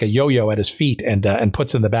 almost like a yo-yo at his feet, and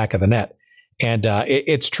puts in the back of the net. And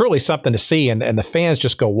it's truly something to see. And the fans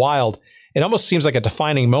just go wild. It almost seems like a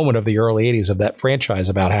defining moment of the early 80s of that franchise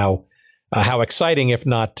about how exciting, if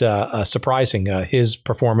not surprising, his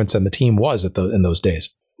performance and the team was in those days.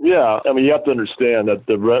 Yeah, I mean, you have to understand that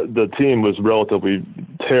the team was relatively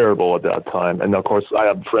terrible at that time, and of course, I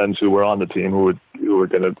have friends who were on the team who were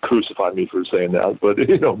going to crucify me for saying that. But the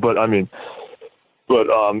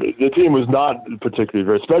team was not particularly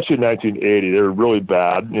very, especially in 1980. They were really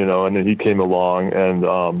bad, and then he came along and.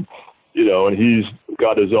 And he's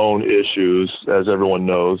got his own issues, as everyone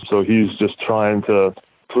knows. So he's just trying to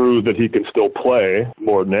prove that he can still play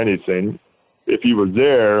more than anything. If you were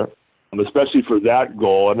there, especially for that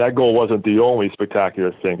goal, and that goal wasn't the only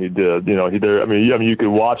spectacular thing he did. You could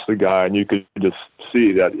watch the guy and you could just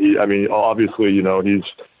see that obviously, he's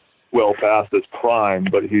well past his prime,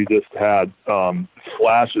 but he just had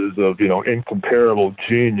flashes of, incomparable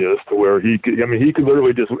genius to where he could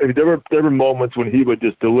literally just, there were moments when he would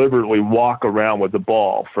just deliberately walk around with the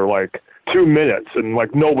ball for 2 minutes and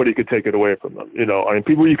nobody could take it away from him.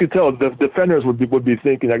 People, you could tell the defenders would be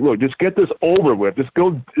thinking look, just get this over with, just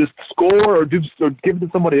score or give it to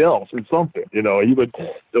somebody else or something. He would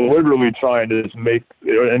deliberately try to just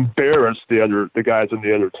embarrass the guys in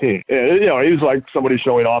the other team. And he was like somebody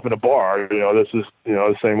showing off in a bar. This is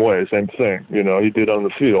the same way, same thing. He did on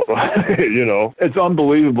the field. It's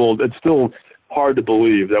unbelievable. It's still hard to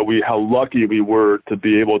believe that how lucky we were to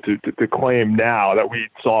be able to claim now that we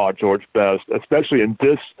saw George Best, especially in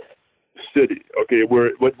this city, okay,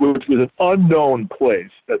 which was an unknown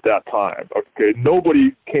place at that time. Okay,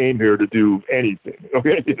 nobody came here to do anything.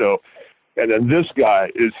 Okay, and then this guy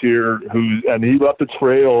is here and he left a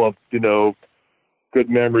trail of good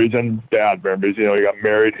memories and bad memories. He got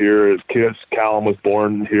married here. His kids, Callum, was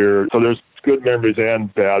born here. So there's good memories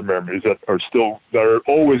and bad memories that are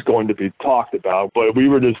always going to be talked about. But we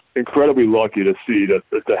were just incredibly lucky to see to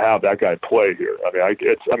have that guy play here.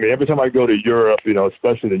 Every time I go to Europe,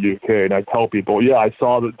 especially the UK, and I tell people, yeah, I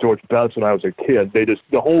saw the George Best when I was a kid.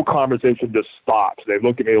 The whole conversation just stops. They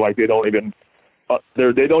look at me like they don't even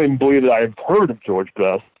believe that I've heard of George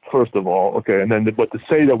Best. First of all, okay, and then but to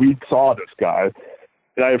say that we saw this guy.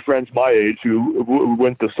 And I have friends my age who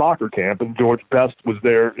went to soccer camp, and George Best was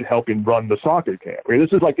there helping run the soccer camp.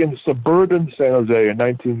 This is in suburban San Jose in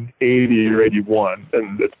 1980 or 81,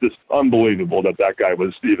 and it's just unbelievable that guy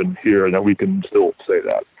was even here and that we can still say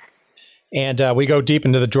that. And we go deep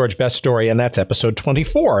into the George Best story, and that's episode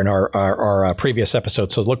 24 in our previous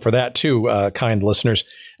episode. So look for that too, kind listeners.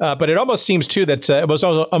 But it almost seems too that it was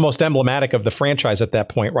almost emblematic of the franchise at that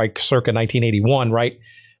point, right? Circa 1981, right?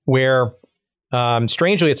 Where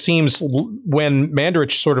strangely, it seems when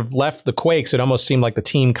Mandarich sort of left the Quakes, it almost seemed like the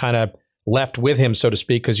team kind of left with him, so to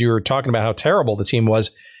speak, because you were talking about how terrible the team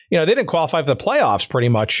was. They didn't qualify for the playoffs pretty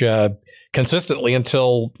much consistently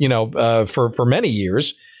until, for many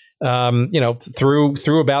years,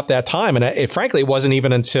 through about that time. And frankly, it wasn't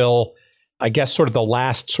even until, I guess, sort of the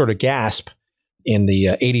last sort of gasp in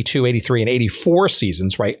the 82, 83, and 84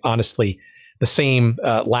 seasons, right? Honestly, the same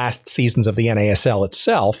last seasons of the NASL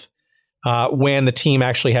itself, when the team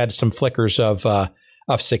actually had some flickers of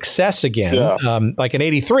success again, like in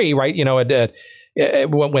 83, right?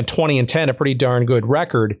 It went 20-10, a pretty darn good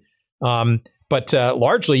record. But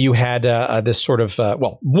largely you had this sort of,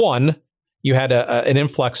 you had an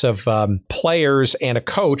influx of players and a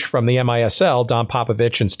coach from the MISL, Don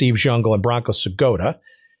Popovich and Steve Jungle and Branko Segota,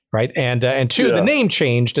 right? And two, the name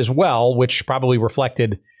changed as well, which probably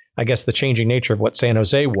reflected, I guess, the changing nature of what San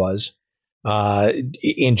Jose was.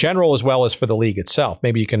 In general, as well as for the league itself.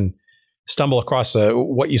 Maybe you can stumble across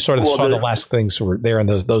what you sort of saw the last things were there in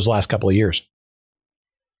those last couple of years.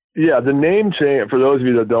 Yeah, the name change, for those of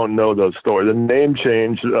you that don't know those stories, the name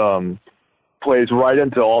change plays right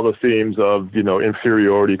into all the themes of,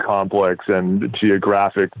 inferiority complex and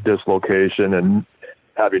geographic dislocation and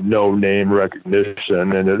having no name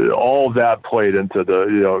recognition. And all of that played into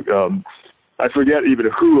the, I forget even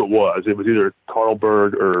who it was. It was either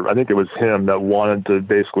Carlberg or I think it was him that wanted to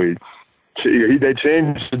basically they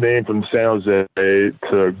changed the name from San Jose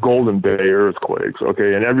to Golden Bay Earthquakes,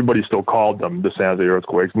 okay? And everybody still called them the San Jose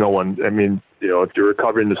Earthquakes. No one, if you're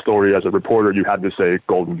covering the story as a reporter, you had to say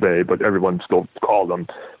Golden Bay, but everyone still called them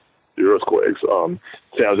the Earthquakes,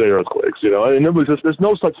 San Jose Earthquakes, And it was just, there's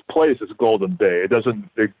no such place as Golden Bay. It doesn't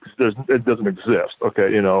exist, okay?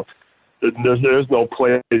 There's no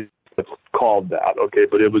place that's called that, okay?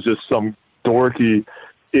 But it was just some dorky,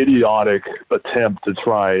 idiotic attempt to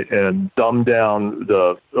try and dumb down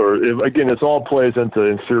it all plays into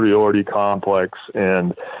inferiority complex,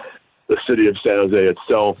 and the city of San Jose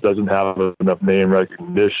itself doesn't have enough name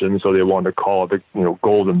recognition, so they wanted to call it the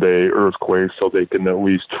Golden Bay Earthquakes so they can at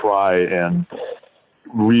least try and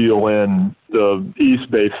reel in the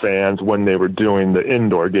East Bay fans when they were doing the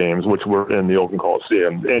indoor games, which were in the Oakland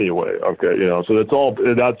Coliseum anyway. Okay, so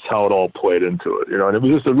that's how it all played into it. And it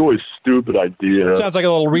was just a really stupid idea. It sounds like a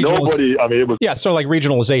little regional. It was sort of like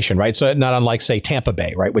regionalization, right? So not unlike, say, Tampa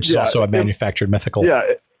Bay, right, which is also a manufactured mythical. Yeah,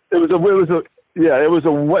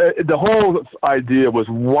 the whole idea was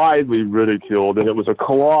widely ridiculed, and it was a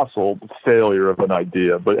colossal failure of an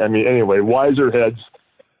idea. But anyway, wiser heads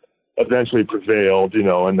eventually prevailed,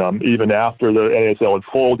 and even after the NASL had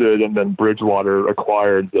folded and then Bridgewater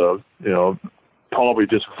acquired the, probably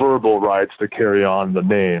just verbal rights to carry on the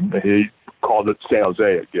name, he called it San Jose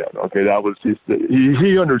again. Okay, that was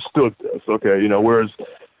he understood this. Okay, whereas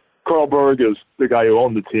Carlberg is the guy who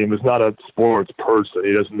owned the team, is not a sports person.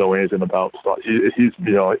 He doesn't know anything about stuff. He's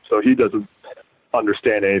so he doesn't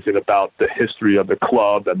understand anything about the history of the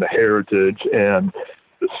club and the heritage and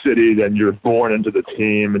the city. Then you're born into the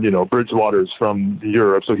team, and Bridgewater's from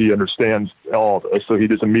Europe, so he understands all this. So he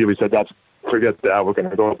just immediately said, forget that. We're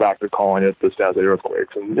going to go back to calling it the San Jose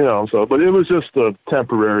Earthquakes, and but it was just a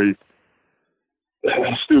temporary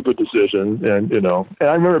stupid decision. And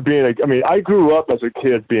I remember I grew up as a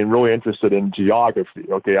kid being really interested in geography.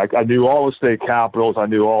 Okay, I knew all the state capitals, I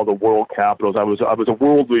knew all the world capitals. I was a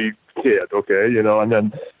worldly kid. Okay, and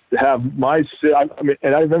then to have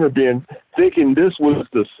and I remember thinking I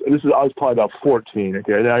was probably about 14.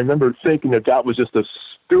 Okay, and I remember thinking that was just the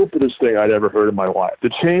stupidest thing I'd ever heard in my life, to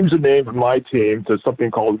change the name of my team to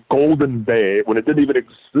something called Golden Bay when it didn't even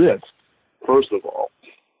exist, first of all.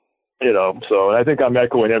 So I think I'm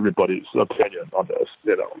echoing everybody's opinion on this,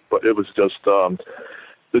 but it was just,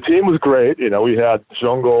 the team was great. We had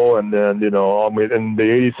Jungle, and then, and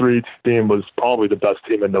the 83 team was probably the best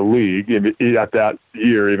team in the league at that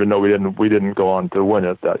year, even though we didn't go on to win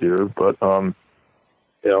it that year. But, some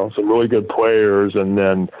really good players, and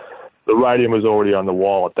then the writing was already on the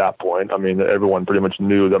wall at that point. Everyone pretty much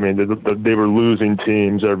knew. They were losing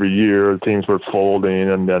teams every year. Teams were folding,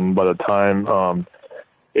 and then by the time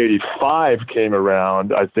 85 came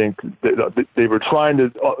around, I think they were trying to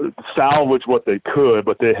salvage what they could,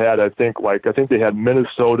 but they had, I think they had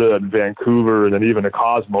Minnesota and Vancouver, and then even the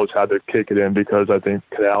Cosmos had to kick it in because I think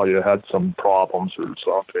Canalia had some problems or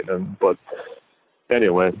something. But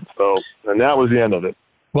anyway, and that was the end of it.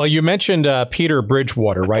 Well, you mentioned Peter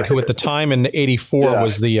Bridgewater, right? Who at the time in '84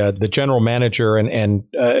 was the general manager, and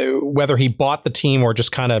whether he bought the team or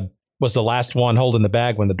just kind of was the last one holding the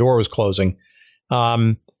bag when the door was closing.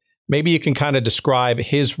 Maybe you can kind of describe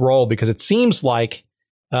his role, because it seems like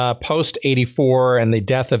post '84 and the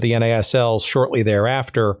death of the NASL shortly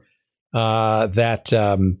thereafter, that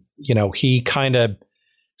he kind of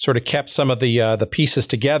sort of kept some of the pieces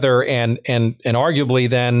together and arguably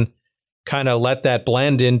then kind of let that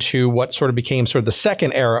blend into what sort of became sort of the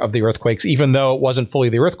second era of the Earthquakes, even though it wasn't fully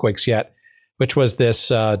the Earthquakes yet, which was this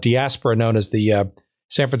diaspora known as the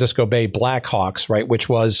San Francisco Bay Blackhawks, right? Which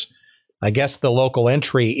was, I guess, the local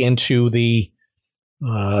entry into the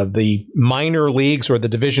minor leagues, or the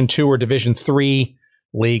Division II or Division III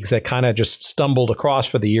leagues that kind of just stumbled across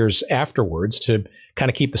for the years afterwards to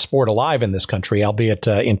kind of keep the sport alive in this country, albeit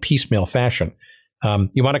in piecemeal fashion.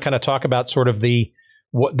 You want to kind of talk about sort of the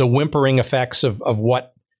whimpering effects of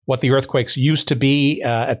what the Earthquakes used to be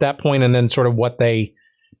at that point, and then sort of what they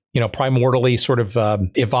primordially sort of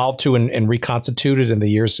evolved to and reconstituted in the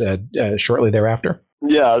years shortly thereafter?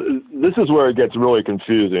 Yeah, this is where it gets really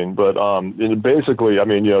confusing. But basically, the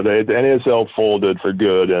NASL folded for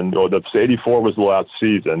good, and the 84 was the last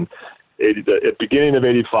season. At the beginning of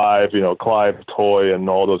 85, Clive Toy and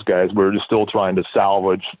all those guys were just still trying to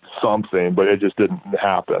salvage something, but it just didn't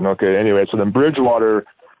happen. Okay, anyway, so then Bridgewater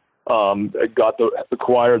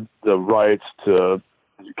acquired the rights to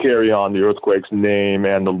carry on the Earthquakes name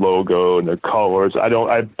and the logo and the colors.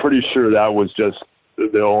 I'm pretty sure that was just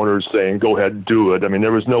the owners saying, go ahead and do it. I mean,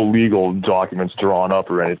 there was no legal documents drawn up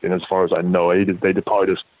or anything as far as I know. They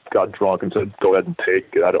probably just got drunk and said, go ahead and take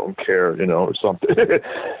it. I don't care, or something.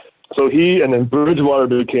 So then Bridgewater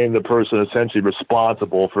became the person essentially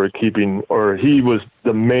responsible for keeping, or he was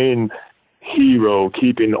the main hero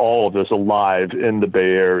keeping all of this alive in the Bay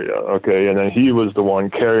Area. Okay. And then he was the one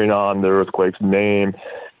carrying on the Earthquakes name.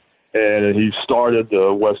 And he started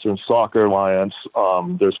the Western Soccer Alliance.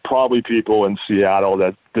 There's probably people in Seattle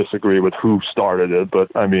that disagree with who started it, but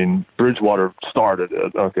I mean, Bridgewater started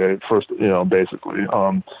it. Okay. First, basically,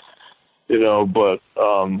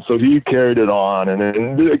 so he carried it on. And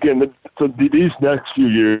then again, these next few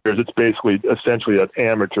years, it's basically essentially an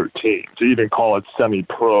amateur team. To even call it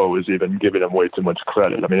semi-pro is even giving him way too much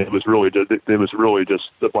credit. I mean, it was really just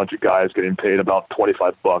a bunch of guys getting paid about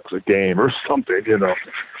 $25 a game or something,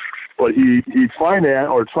 But he financed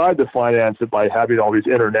or tried to finance it by having all these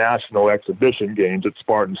international exhibition games at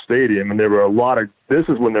Spartan Stadium, and this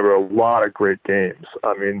is when there were a lot of great games.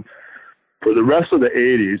 I mean, for the rest of the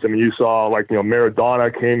 80s, I mean, you saw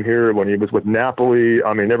Maradona came here when he was with Napoli.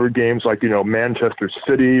 I mean, there were games like, Manchester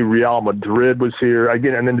City, Real Madrid was here.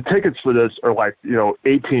 Again, and then the tickets for this are like,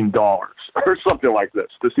 $18 or something like this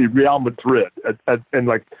to see Real Madrid and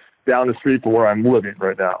down the street from where I'm living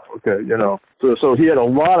right now. Okay. So he had a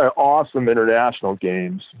lot of awesome international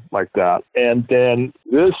games like that. And then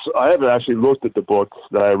I haven't actually looked at the book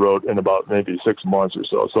that I wrote in about maybe 6 months or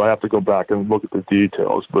so. So I have to go back and look at the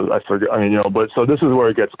details, but I forget, but so this is where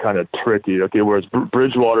it gets kind of tricky. Okay. Whereas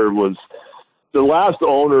Bridgewater was the last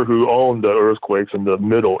owner who owned the Earthquakes in the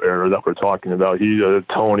middle era that we're talking about.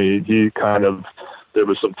 Tony, there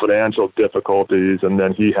was some financial difficulties, and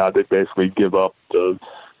then he had to basically give up the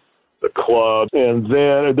club, and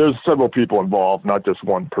then there's several people involved, not just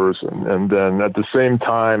one person. And then at the same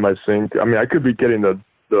time, I could be getting the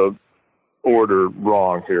order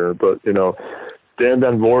wrong here, but Dan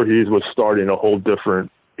Van Voorhees was starting a whole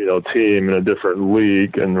different team in a different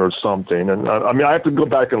league or something. And I have to go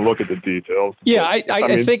back and look at the details. Yeah, I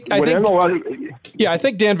think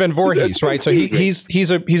Dan Van Voorhees, right? So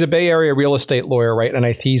he's a Bay Area real estate lawyer, right? And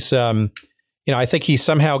he's I think he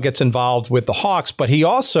somehow gets involved with the Hawks, but he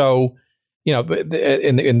also,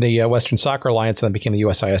 in the Western Soccer Alliance, and then became the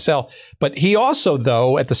USISL. But he also,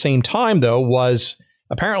 though, at the same time, was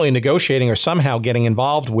apparently negotiating or somehow getting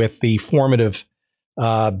involved with the formative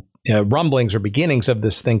rumblings or beginnings of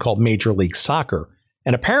this thing called Major League Soccer,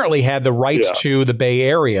 and apparently had the rights to the Bay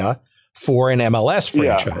Area for an MLS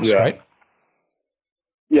franchise, right?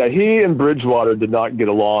 Yeah, he and Bridgewater did not get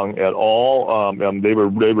along at all. They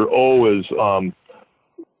were always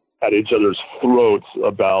at each other's throats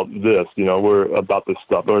about this, about this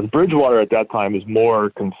stuff. Whereas Bridgewater at that time is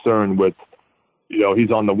more concerned with, he's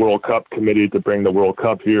on the World Cup committee to bring the World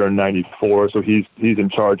Cup here in '94, so he's in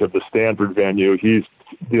charge of the Stanford venue. He's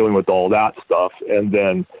dealing with all that stuff, and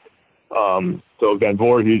then so Van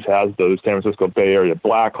Voorhees has the San Francisco Bay Area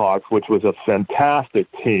Blackhawks, which was a fantastic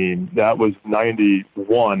team. That was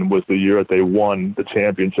 91 was the year that they won the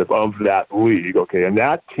championship of that league. Okay. And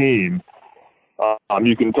that team,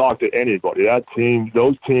 you can talk to anybody. That team,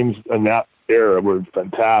 those teams in that era were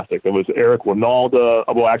fantastic. It was Eric Winalda.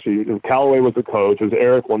 Well, actually, Callaway was the coach. It was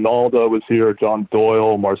Eric Winalda was here, John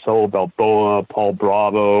Doyle, Marcelo Balboa, Paul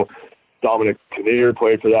Bravo, Dominic Kinnear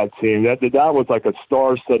played for that team. That was like a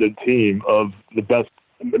star-studded team of the best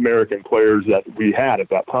American players that we had at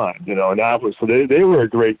that time, and that was, so they were a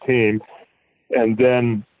great team. And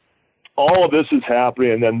then all of this is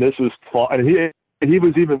happening, and then this is, and he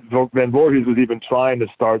was even, Van Voorhees was even trying to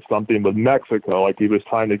start something with Mexico. Like he was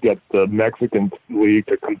trying to get the Mexican league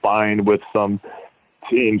to combine with some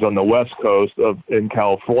teams on the West Coast in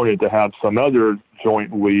California to have some other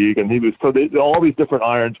joint league, and all these different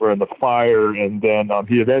irons were in the fire, and then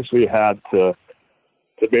he eventually had to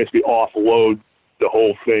basically offload the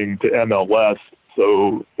whole thing to MLS. He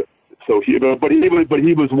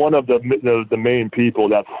was one of the main people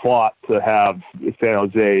that fought to have San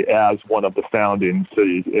Jose as one of the founding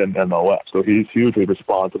cities in MLS. So he's hugely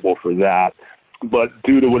responsible for that. But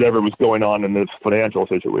due to whatever was going on in this financial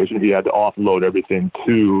situation, he had to offload everything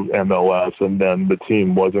to MLS, and then the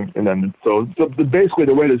team wasn't. And then so basically,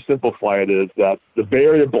 the way to simplify it is that this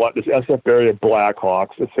SF Bay Area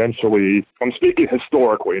Blackhawks essentially, I'm speaking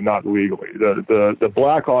historically, not legally. The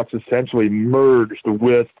Blackhawks essentially merged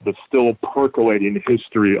with the still percolating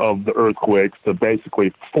history of the Earthquakes to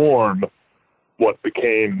basically form what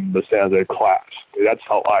became the San Jose Clash. That's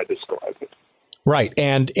how I describe it. Right,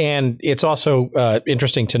 and it's also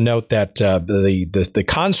interesting to note that the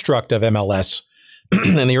construct of MLS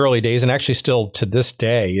in the early days, and actually still to this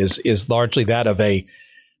day, is largely that of the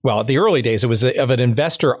early days it was of an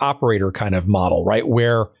investor operator kind of model, right,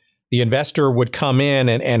 where the investor would come in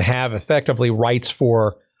and have effectively rights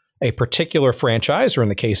for a particular franchise, or in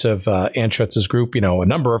the case of Anschutz's group, a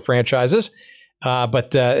number of franchises,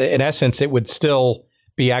 but in essence, it would still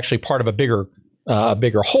be actually part of a bigger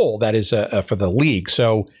whole, that is for the league.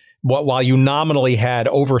 So while you nominally had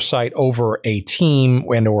oversight over a team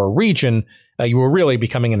and or a region, you were really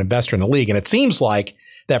becoming an investor in the league. And it seems like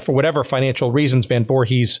that for whatever financial reasons, Van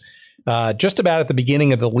Voorhees, just about at the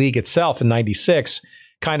beginning of the league itself in '96,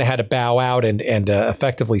 kind of had to bow out and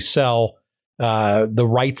effectively sell the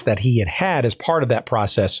rights that he had as part of that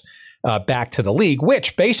process back to the league,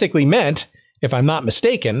 which basically meant, if I'm not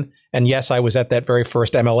mistaken, and yes, I was at that very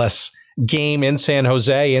first MLS game in San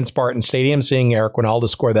Jose in Spartan Stadium, seeing Eric Winalda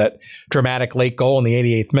score that dramatic late goal in the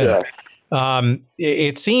 88th minute. Yeah.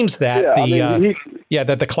 It seems that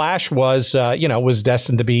that the Clash was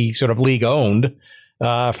destined to be sort of league owned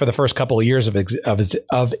for the first couple of years of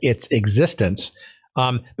its existence.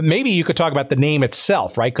 But maybe you could talk about the name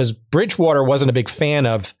itself, right? Because Bridgewater wasn't a big fan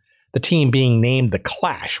of the team being named the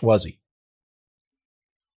Clash, was he?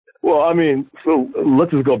 Well, I mean, so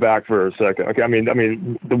let's just go back for a second. Okay, I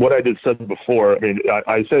mean, what I just said before. I mean,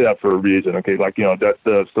 I say that for a reason. Okay, like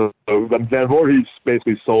so Van Voorhees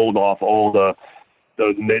basically sold off all the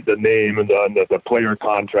name and the player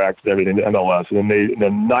contracts and everything to MLS, and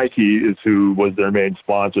then Nike is who was their main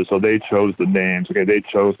sponsor, so they chose the names. Okay, they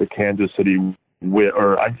chose the Kansas City.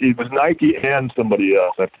 It was Nike and somebody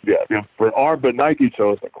else. But Nike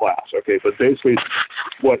chose the Clash. Okay, so basically,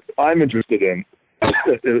 what I'm interested in,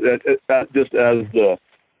 just as the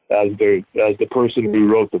person who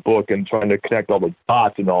wrote the book and trying to connect all the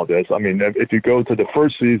dots and all this. I mean, if you go to the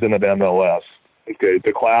first season of MLS, okay,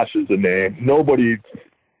 the Clash is the name. Nobody.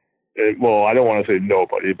 Well, I don't want to say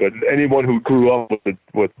nobody, but anyone who grew up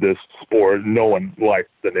with this sport, no one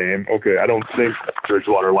liked the name. Okay, I don't think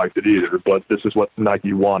Bridgewater liked it either, but this is what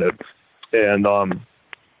Nike wanted. And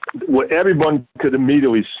what everyone could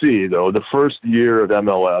immediately see, though, the first year of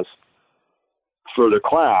MLS for the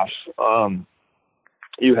Clash,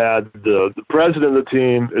 you had the president of the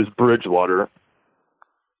team is Bridgewater.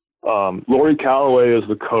 Laurie Calloway is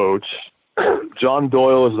the coach. John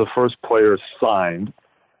Doyle is the first player signed.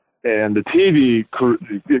 And the TV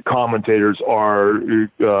commentators are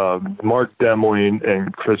Mark Demling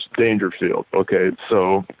and Chris Dangerfield. Okay,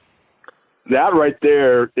 so that right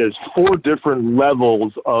there is 4 different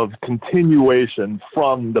levels of continuation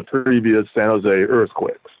from the previous San Jose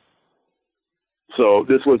Earthquakes. So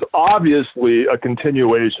this was obviously a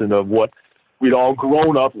continuation of what we'd all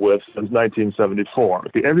grown up with since 1974.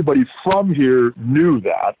 Okay, everybody from here knew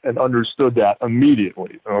that and understood that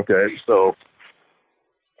immediately. Okay, so.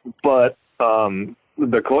 But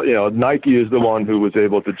Nike is the one who was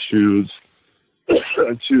able to choose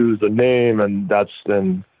the name, and that's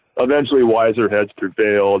then eventually wiser heads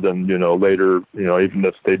prevailed. And later, even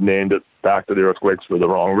if they named it back to the Earthquakes for the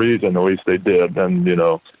wrong reason, at least they did. And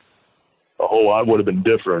a whole lot would have been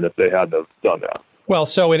different if they hadn't have done that. Well,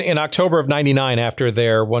 so in October of '99, after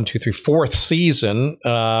their 4th season,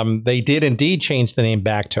 they did indeed change the name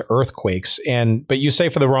back to Earthquakes. But you say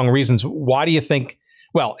for the wrong reasons. Why do you think?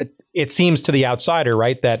 Well, it seems to the outsider,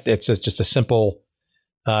 right, that it's just a simple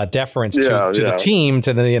deference to the team,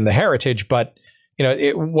 to the heritage. But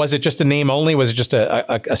was it just a name only? Was it just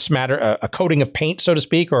a coating of paint, so to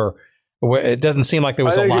speak, or it doesn't seem like there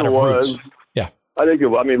was a lot of roots? Yeah, I think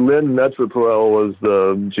Lynn Metropole was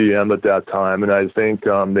the GM at that time, and I think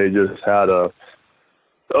they just had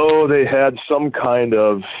they had some kind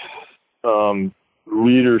of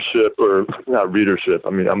readership, or not readership.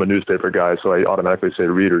 I mean, I'm a newspaper guy, so I automatically say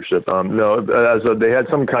readership. They had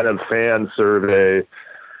some kind of fan survey,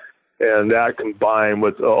 and that combined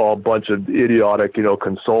with a bunch of idiotic,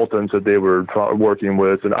 consultants that they were working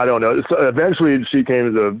with, and I don't know. So eventually, she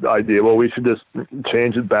came to the idea, well, we should just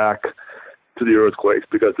change it back to the Earthquakes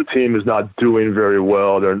because the team is not doing very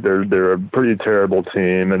well. They're a pretty terrible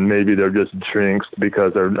team, and maybe they're just jinxed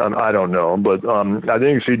because I don't know. But I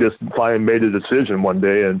think she just finally made a decision one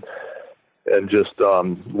day and just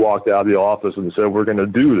walked out of the office and said, we're going to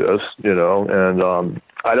do this, and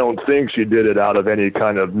I don't think she did it out of any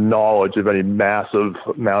kind of knowledge of any massive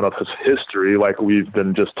amount of history like we've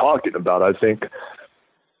been just talking about. I think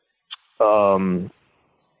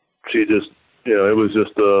she just, it was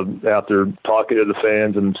just after talking to the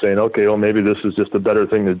fans and saying, okay, well, maybe this is just a better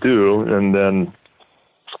thing to do. And then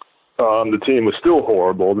The team was still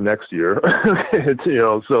horrible the next year,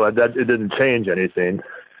 so it didn't change anything.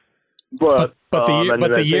 But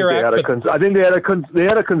the year I think they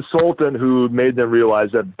had a consultant who made them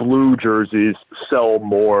realize that blue jerseys sell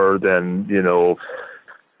more than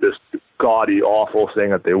this gaudy, awful thing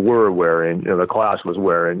that they were wearing. The class was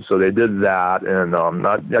wearing. So they did that, and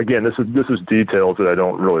this is details that I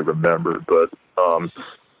don't really remember, but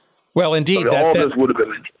well, indeed, all this would have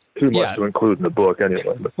been too much to include in the book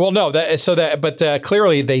anyway. Well, no, but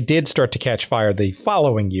clearly they did start to catch fire the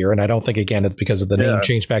following year, and I don't think, again, it's because of the name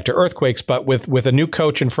change back to Earthquakes, but with a new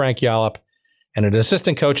coach in Frank Yallop and an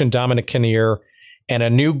assistant coach in Dominic Kinnear and a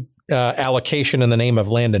new allocation in the name of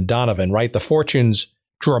Landon Donovan, right? The fortunes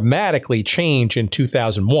dramatically change in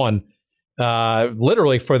 2001,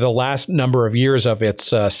 literally for the last number of years of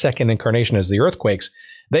its second incarnation as the Earthquakes.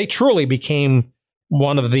 They truly became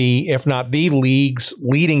one of the, if not the league's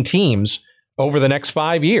leading teams over the next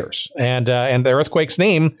 5 years. And the Earthquakes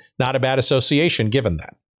name, not a bad association given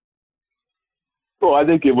that. Well, I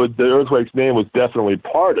think the Earthquakes name was definitely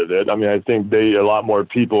part of it. I mean, I think a lot more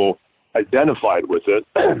people identified with it,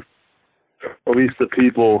 at least the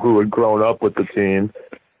people who had grown up with the team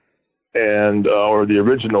and or the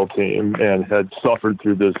original team and had suffered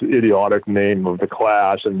through this idiotic name of the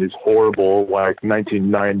Clash and these horrible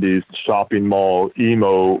 1990s shopping mall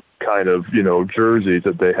emo kind of jerseys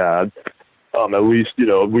that they had. At least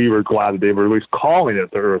we were glad that they were at least calling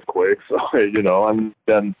it the Earthquakes.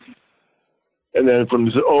 And then from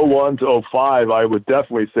 01 to 05, I would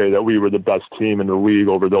definitely say that we were the best team in the league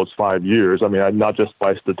over those 5 years. I mean, not just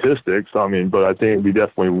by statistics, but I think we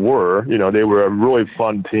definitely were. They were a really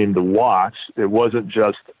fun team to watch. It wasn't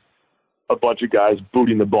just a bunch of guys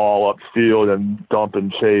booting the ball upfield and dump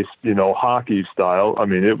and chase, hockey style. I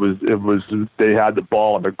mean, it was they had the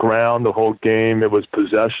ball on the ground the whole game. It was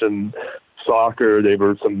possession soccer. They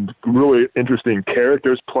were some really interesting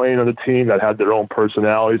characters playing on the team that had their own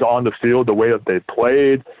personalities on the field, the way that they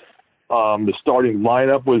played. The starting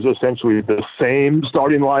lineup was essentially the same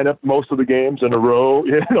starting lineup most of the games in a row.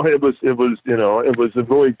 It was a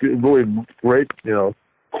really great,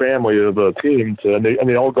 family of a team and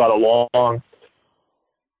they all got along.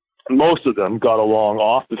 Most of them got along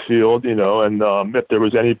off the field, and if there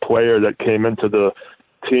was any player that came into the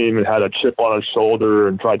team and had a chip on his shoulder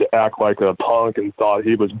and tried to act like a punk and thought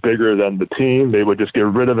he was bigger than the team, they would just get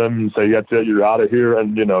rid of him and say, "That's it, you're out of here."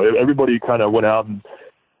 And everybody kind of went out and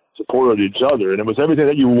supported each other, and it was everything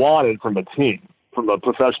that you wanted from a team, from a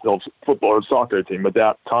professional football or soccer team at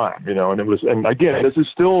that time. And again, this is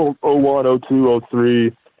still 01, 02,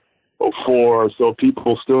 03, 04, so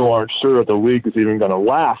people still aren't sure if the league is even going to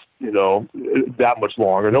last that much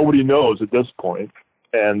longer. Nobody knows at this point.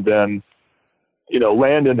 And then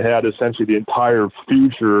Landon had essentially the entire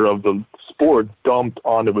future of the sport dumped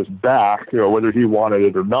onto his back, whether he wanted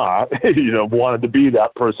it or not, wanted to be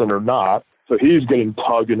that person or not. So he's getting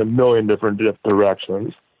tugged in a million different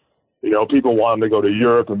directions. People want him to go to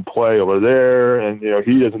Europe and play over there, and,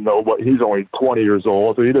 he doesn't know he's only 20 years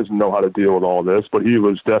old, so he doesn't know how to deal with all this, but he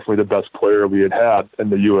was definitely the best player we had in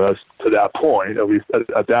the U.S. to that point, at least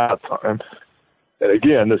at that time. And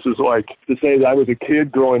again, this is like to say that I was a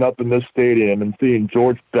kid growing up in this stadium and seeing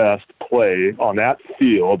George Best play on that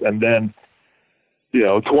field. And then,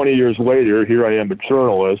 20 years later, here I am, a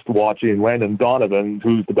journalist, watching Landon Donovan,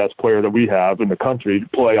 who's the best player that we have in the country,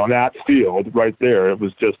 play on that field right there. It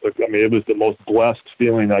was just, it was the most blessed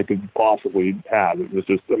feeling I could possibly have. It was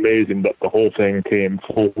just amazing that the whole thing came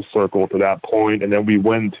full circle to that point. And then we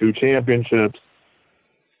win 2 championships.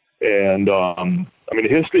 And,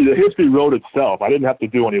 the history wrote itself. I didn't have to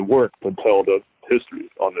do any work to tell the history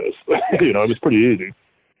on this. It was pretty easy.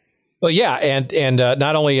 Well, yeah, and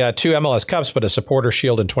not only 2 MLS Cups, but a Supporter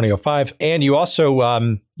Shield in 2005. And you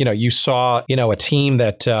also, you saw, a team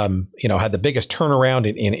that, had the biggest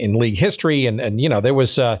turnaround in league history. And there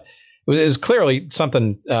was, it was clearly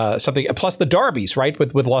something, plus the derbies, right,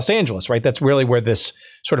 with Los Angeles, right? That's really where this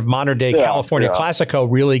sort of modern day California Classico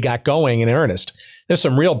really got going in earnest. There's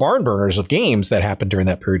some real barn burners of games that happened during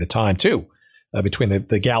that period of time too, between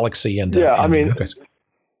the Galaxy and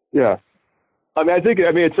I think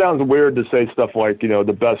it sounds weird to say stuff like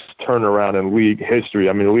the best turnaround in league history.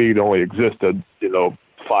 I mean, the league only existed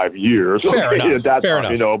 5 years. Fair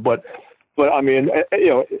enough. But I mean,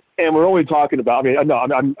 and we're only talking about.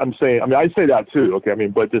 I'm saying. I say that too. Okay.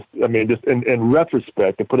 But just in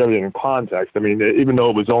retrospect, to put everything in context. Even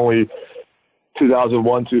though it was only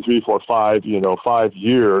 2001, 2, 3, 4, 5, 5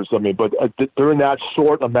 years. But during that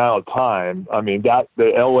short amount of time, that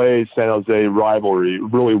the LA San Jose rivalry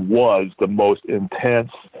really was the most intense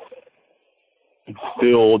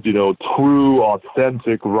filled, true,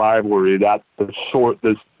 authentic rivalry that this short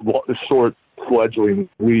fledgling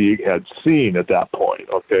league had seen at that point.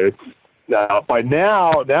 Okay,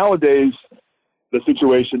 nowadays, the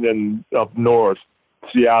situation up north,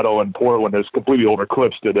 Seattle and Portland, has completely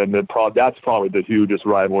eclipsed it, and that's probably the hugest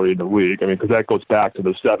rivalry in the league. I mean, because that goes back to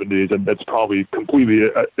the 70s, and it's probably completely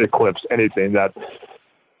eclipsed anything that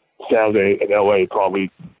San Jose and LA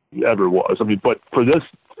probably ever was. I mean, but for this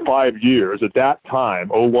 5 years, at that time,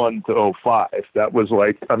 01 to 05, that was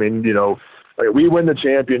like, I mean, we win the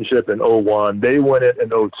championship in 01, they win it in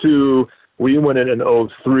 02, we win it in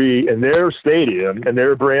 03 in their stadium, in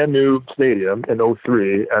their brand new stadium in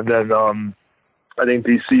 03, and then I think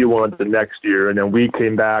DC won the next year, and then we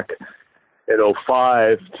came back in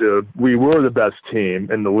 05 we were the best team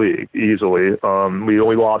in the league easily. We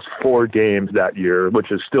only lost 4 games that year,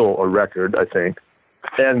 which is still a record, I think.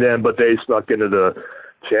 But they snuck into the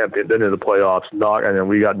playoffs, and then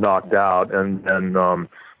we got knocked out, and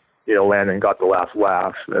Landon got the last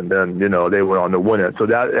laugh, and then, they went on to win it. So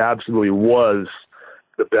that absolutely was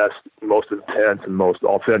the best, most intense, and most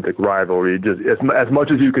authentic rivalry, just as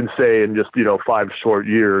much as you can say in just, 5 short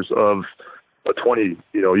years of a 20,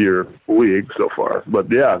 year league so far.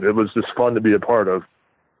 But yeah, it was just fun to be a part of.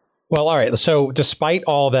 Well, all right. So despite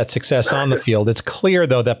all that success on the field, it's clear,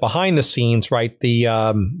 though, that behind the scenes, right,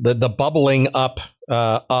 the bubbling up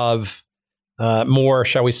of more,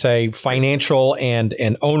 shall we say, financial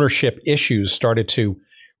and ownership issues started to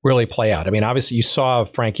really play out. I mean, obviously, you saw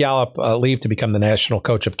Frank Yallop leave to become the national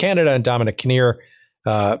coach of Canada, and Dominic Kinnear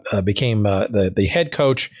became the head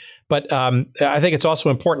coach. But I think it's also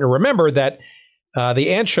important to remember that the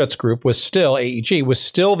Anschutz Group was still, AEG, was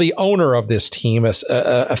still the owner of this team, as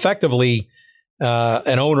effectively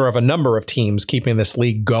an owner of a number of teams keeping this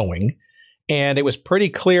league going. And it was pretty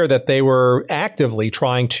clear that they were actively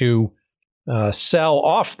trying to sell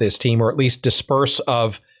off this team, or at least disperse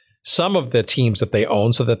of some of the teams that they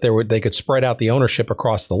own, so that they could spread out the ownership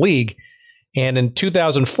across the league. And in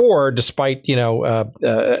 2004, despite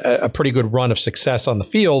a pretty good run of success on the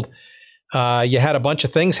field, you had a bunch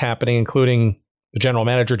of things happening, including the general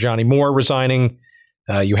manager Johnny Moore resigning.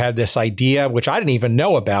 You had this idea, which I didn't even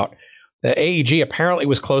know about. The AEG apparently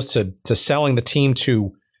was close to selling the team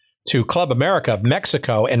to Club America of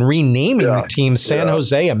Mexico and renaming the team San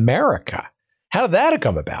Jose America. How did that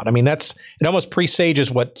come about? I mean, it almost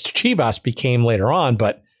presages what Chivas became later on,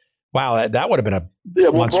 but wow, that would have been a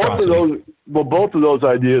monstrosity. Both of those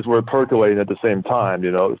ideas were percolating at the same time,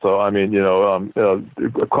 So, I mean,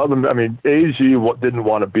 AEG didn't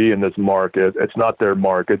want to be in this market. It's not their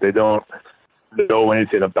market. They don't know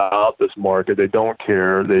anything about this market. They don't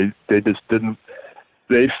care. They just didn't.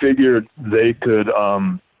 They figured they could.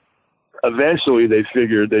 Eventually, they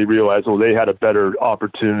realized, they had a better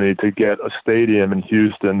opportunity to get a stadium in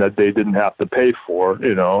Houston that they didn't have to pay for,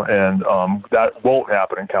 and that won't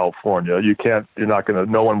happen in California.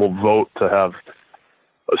 No one will vote to have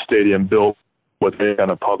a stadium built with any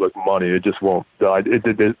kind of public money. It just won't.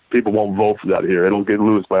 People won't vote for that here. It'll get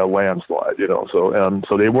lost by a landslide,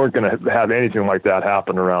 So they weren't going to have anything like that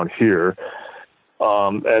happen around here.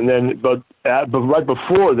 But right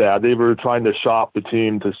before that, they were trying to shop the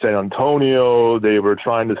team to San Antonio. They were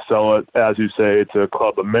trying to sell it, as you say, to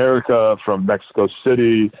Club America from Mexico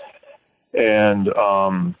City. And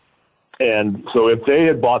so if they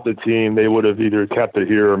had bought the team, they would have either kept it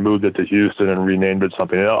here or moved it to Houston and renamed it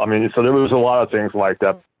something else. I mean, so there was a lot of things like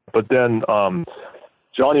that. But then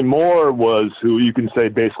Johnny Moore was who you can say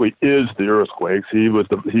basically is the Earthquakes. He's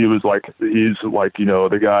like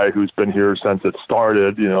the guy who's been here since it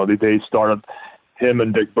started. They started, him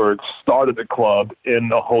and Dick Berg started the club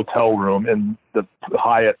in a hotel room in the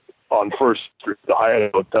Hyatt on First Street, the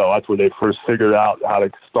Hyatt Hotel. That's where they first figured out how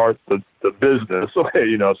to start the business.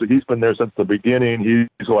 Okay, so he's been there since the beginning.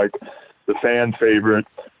 He's like the fan favorite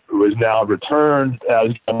who has now returned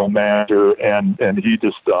as general manager, and he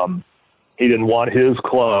just he didn't want his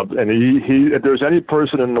club, and he if there's any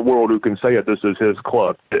person in the world who can say it, this is his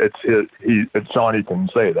club. It's Johnny can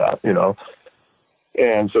say that,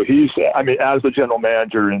 And so as the general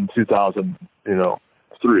manager in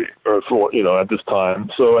 2003 or 4, at this time.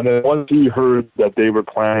 So, and then once he heard that they were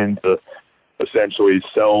planning to essentially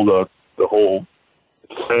sell the whole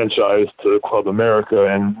franchise to Club America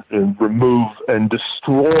and remove and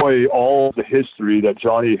destroy all the history that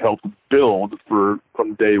Johnny helped build from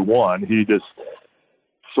day one, he just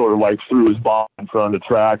sort of like threw his body in front of the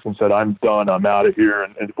tracks and said, "I'm done. I'm out of here,"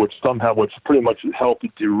 and which pretty much helped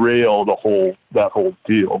derail that whole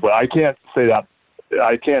deal. But I can't say that.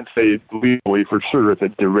 I can't say legally for sure if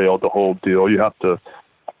it derailed the whole deal. You have to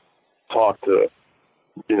talk to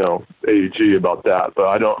AEG about that.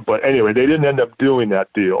 But anyway, they didn't end up doing that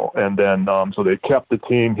deal. And then, so they kept the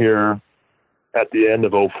team here. At the end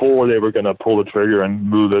of 2004, they were going to pull the trigger and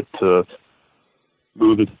move it to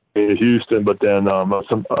Houston. But then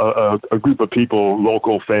a group of people,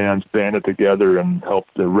 local fans, banded together and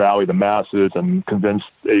helped to rally the masses and convince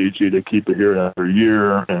AEG to keep it here another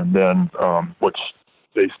year. And then, which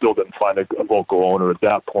they still didn't find a local owner at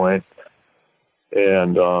that point.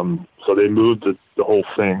 And so they moved the whole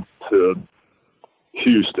thing to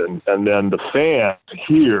Houston. And then the fans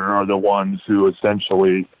here are the ones who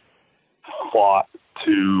essentially fought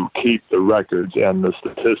to keep the records and the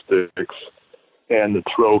statistics and the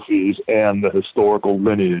trophies and the historical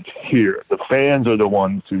lineage here. The fans are the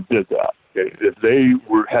ones who did that. Okay? If they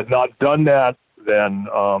had not done that, then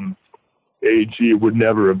AEG would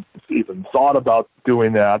never have even thought about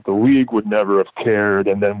doing that. The league would never have cared.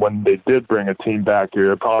 And then when they did bring a team back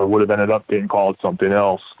here, it probably would have ended up being called something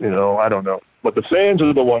else. I don't know. But the fans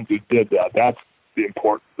are the ones who did that. That's the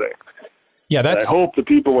important thing. Yeah, I hope the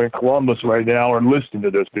people in Columbus right now are listening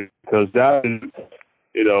to this, because that is,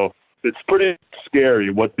 it's pretty scary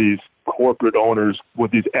what these corporate owners,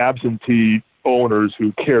 what these absentee owners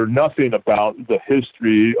who care nothing about the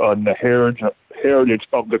history and the heritage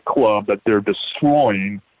of the club that they're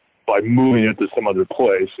destroying by moving it to some other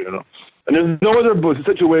place, And there's no other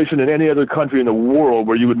situation in any other country in the world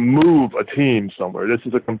where you would move a team somewhere. This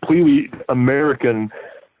is a completely American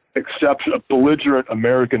exception, a belligerent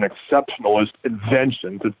American exceptionalist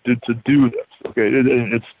invention to do this. Okay,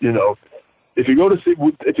 it's if you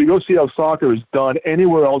go see how soccer is done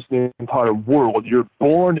anywhere else in the entire world, you're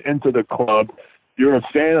born into the club. You're a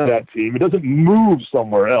fan of that team. It doesn't move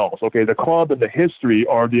somewhere else. Okay, the club and the history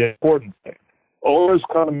are the important thing. Owners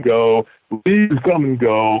come and go, leagues come and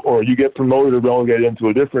go, or you get promoted or relegated into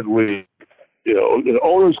a different league. The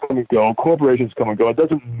owners come and go, corporations come and go. It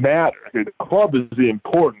doesn't matter. Okay? The club is the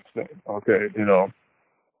important thing. Okay,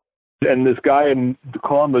 And this guy in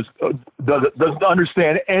Columbus doesn't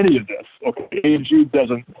understand any of this. Okay, AEG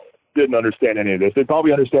didn't understand any of this. They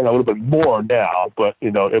probably understand a little bit more now, but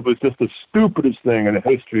it was just the stupidest thing in the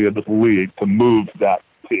history of this league to move that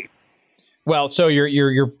team. Well, so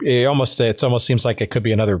it almost seems like it could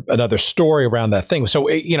be another story around that thing. So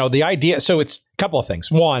the idea. So it's a couple of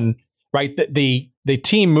things. One, right, the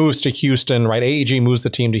team moves to Houston. Right, AEG moves the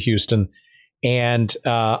team to Houston, and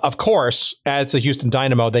of course, as the Houston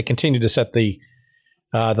Dynamo, they continue to set the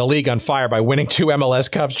league on fire by winning 2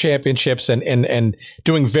 MLS Cup championships and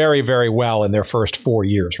doing very, very well in their first 4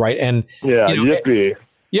 years. Right, and yippee.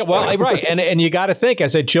 Yeah, well, right. And you got to think,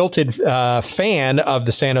 as a jilted fan of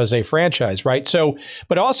the San Jose franchise, right? So,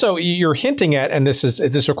 but also you're hinting at, and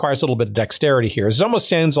this requires a little bit of dexterity here. It almost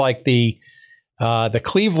sounds like the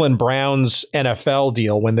Cleveland Browns NFL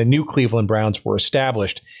deal when the new Cleveland Browns were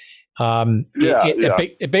established.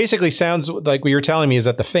 It basically sounds like what you're telling me is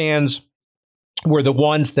that the fans were the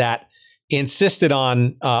ones that insisted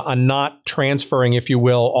on not transferring, if you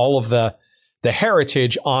will, all of the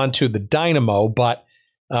heritage onto the Dynamo, but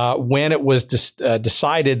when it was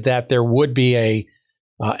decided that there would be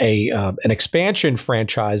an expansion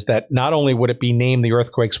franchise, that not only would it be named the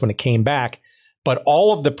Earthquakes when it came back, but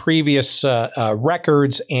all of the previous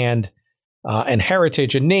records and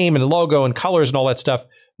heritage and name and logo and colors and all that stuff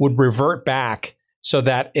would revert back, so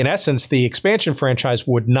that in essence the expansion franchise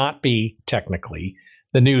would not be technically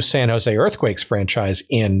the new San Jose Earthquakes franchise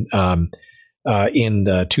in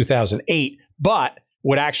 2008, but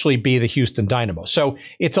would actually be the Houston Dynamo. So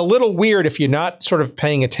it's a little weird if you're not sort of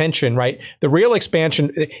paying attention, right? The real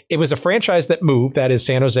expansion, it was a franchise that moved, that is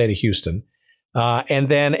San Jose to Houston. And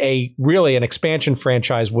then an expansion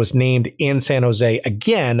franchise was named in San Jose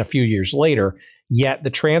again a few years later. Yet the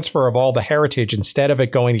transfer of all the heritage, instead of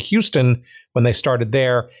it going to Houston when they started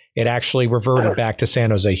there, it actually reverted back to San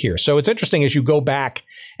Jose here. So it's interesting as you go back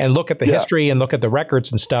and look at the history and look at the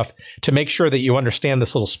records and stuff to make sure that you understand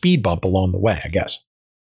this little speed bump along the way, I guess.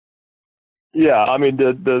 Yeah, I mean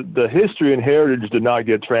the history and heritage did not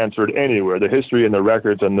get transferred anywhere. The history and the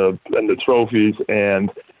records and the trophies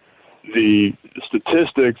and the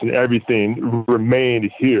statistics and everything remained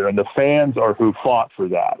here, and the fans are who fought for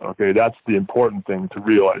that. Okay, that's the important thing to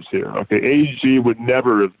realize here. Okay, AEG would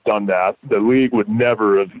never have done that. The league would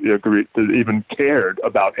never have agreed to even cared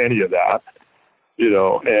about any of that.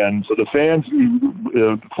 And so the fans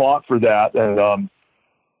fought for that, and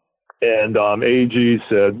AEG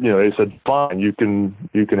said, they said, fine, you can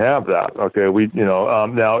have that. Okay,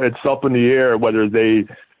 now it's up in the air whether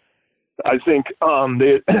I think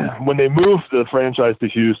when they moved the franchise to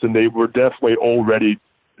Houston, they were definitely already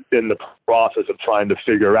in the process of trying to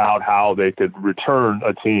figure out how they could return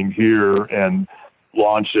a team here and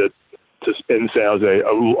launch it in San Jose.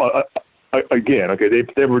 Again, okay,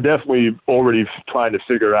 they were definitely already trying to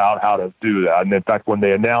figure out how to do that. And in fact, when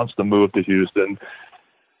they announced the move to Houston,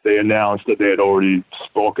 they announced that they had already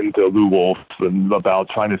spoken to Lou Wolff about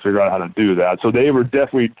trying to figure out how to do that. So they were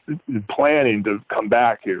definitely planning to come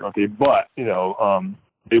back here, okay? But,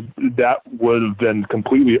 that would have been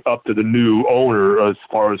completely up to the new owner as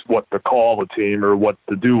far as what to call the team or what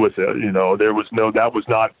to do with it. That was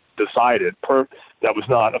not decided. That was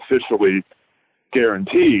not officially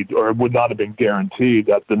guaranteed, or it would not have been guaranteed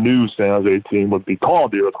that the new San Jose team would be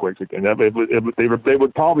called the Earthquakes again. They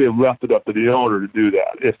would probably have left it up to the owner to do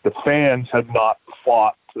that if the fans had not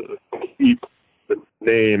fought to keep the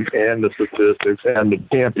name and the statistics and the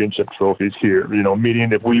championship trophies here.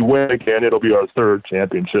 Meaning if we win again, it'll be our third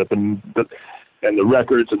championship, and the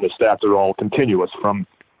records and the stats are all continuous from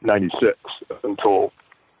 '96 until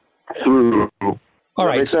through. All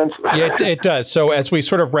right. Make sense? Yeah, it does. So as we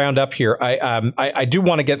sort of round up here, I do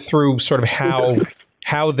want to get through sort of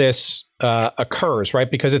how this occurs, right?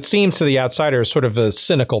 Because it seems to the outsider sort of a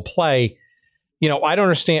cynical play. I don't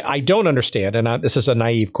understand, and this is a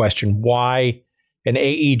naive question, why an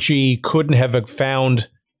AEG couldn't have found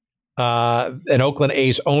an Oakland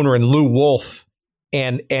A's owner in Lou Wolff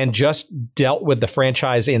and just dealt with the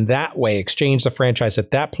franchise in that way, exchanged the franchise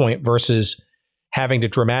at that point versus having to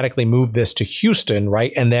dramatically move this to Houston,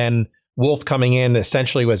 right? And then Wolff coming in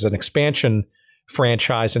essentially was an expansion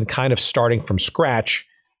franchise and kind of starting from scratch,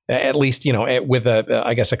 at least, with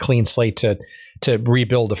a clean slate to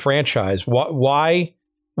rebuild the franchise. Why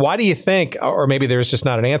do you think, or maybe there's just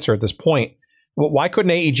not an answer at this point, why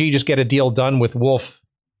couldn't AEG just get a deal done with Wolff,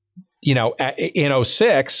 in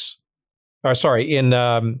 06, or sorry, in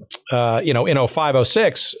 05,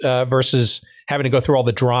 06, versus having to go through all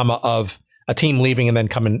the drama of a team leaving and then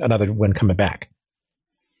another one coming back?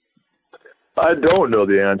 I don't know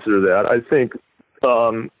the answer to that. I think,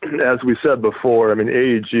 as we said before,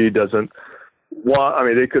 AEG doesn't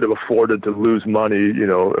want, they could have afforded to lose money,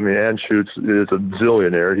 Anschutz is a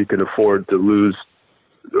zillionaire. He could afford to lose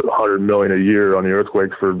 $100 million a year on the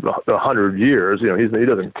Earthquakes for 100 years. He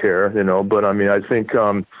doesn't care, but I think,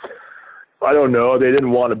 I don't know. They didn't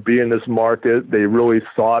want to be in this market. They really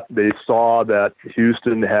saw that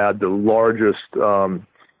Houston had the largest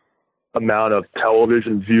amount of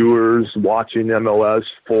television viewers watching MLS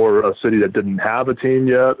for a city that didn't have a team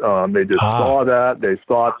yet. They just saw that.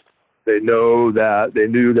 They knew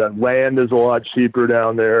that land is a lot cheaper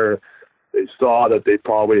down there. They saw that they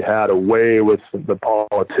probably had a way with the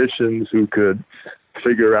politicians who could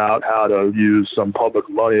figure out how to use some public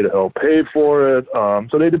money to help pay for it.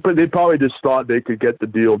 So they probably just thought they could get the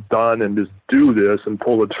deal done and just do this and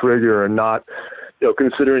pull the trigger, and not,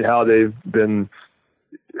 considering how they've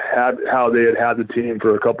how they had the team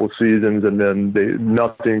for a couple of seasons and then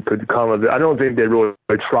nothing could come of it. I don't think they really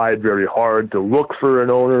tried very hard to look for an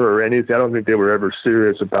owner or anything. I don't think they were ever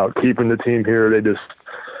serious about keeping the team here. They just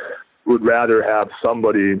would rather have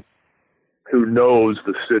somebody who knows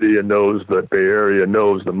the city and knows the Bay Area,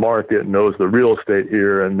 knows the market, knows the real estate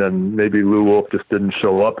here, and then maybe Lou Wolff just didn't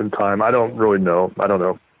show up in time. I don't really know. I don't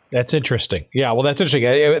know. That's interesting. Yeah, well, that's interesting.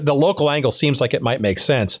 The local angle seems like it might make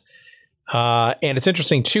sense. And it's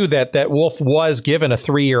interesting, too, that Wolff was given a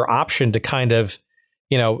 3-year option to kind of,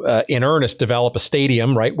 in earnest develop a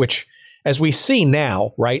stadium, right, which, as we see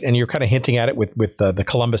now, right, and you're kind of hinting at it with the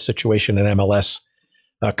Columbus situation in MLS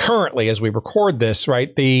currently as we record this,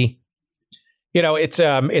 right,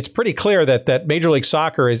 it's pretty clear that Major League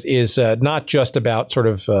Soccer is not just about sort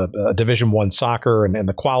of Division I soccer and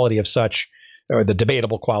the quality of such, or the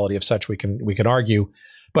debatable quality of such, we can argue,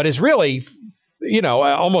 but is really,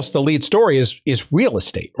 almost the lead story is real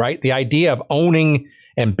estate, right? The idea of owning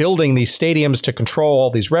and building these stadiums to control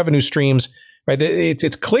all these revenue streams, right?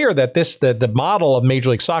 It's clear that the model of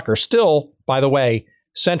Major League Soccer still, by the way,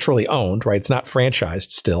 centrally owned, right? It's not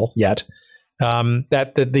franchised still yet.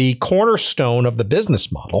 That the cornerstone of the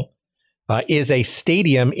business model is a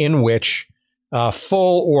stadium in which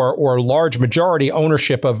full or large majority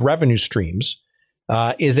ownership of revenue streams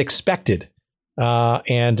is expected.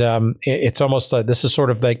 And it's almost this is sort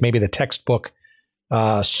of like maybe the textbook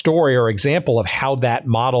story or example of how that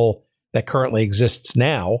model that currently exists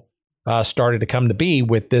now started to come to be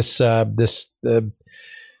with this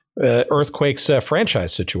Earthquakes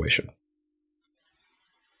franchise situation.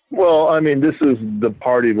 Well, this is the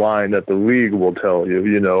party line that the league will tell you.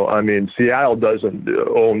 Seattle doesn't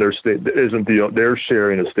own their they're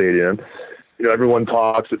sharing a stadium. Everyone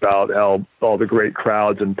talks about how all the great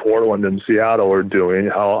crowds in Portland and Seattle are doing,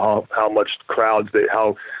 how much crowds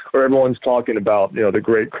how or everyone's talking about, the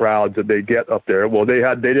great crowds that they get up there. Well, they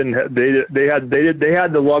had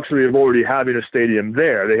the luxury of already having a stadium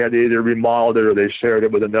there. They had to either remodel it or they shared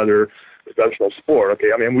it with another professional sport.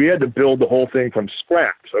 Okay, I mean, we had to build the whole thing from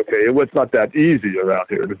scratch. Okay, it was not that easy around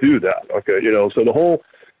here to do that. Okay, so the whole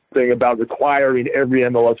thing about requiring every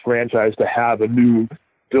MLS franchise to have a new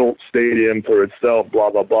built stadium for itself, blah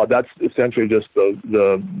blah blah. That's essentially just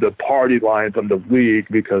the party line from the league,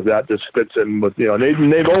 because that just fits in with they've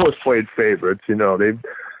always played favorites. They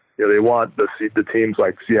want the teams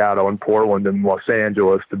like Seattle and Portland and Los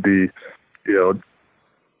Angeles to be,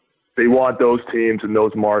 they want those teams in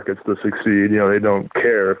those markets to succeed. They don't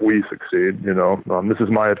care if we succeed. This is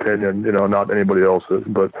my opinion. Not anybody else's,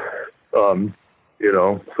 but so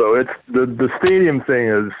it's the stadium thing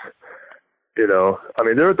is. I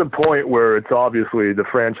mean, they're at the point where it's obviously the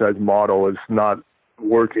franchise model is not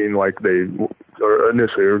working like they or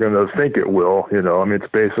initially were going to think it will. I mean,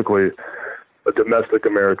 it's basically a domestic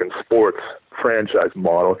American sports franchise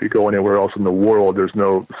model. If you go anywhere else in the world, there's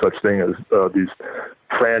no such thing as these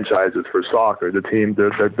franchises for soccer. The team,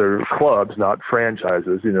 they're clubs, not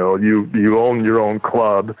franchises. You own your own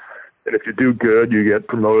club. And if you do good, you get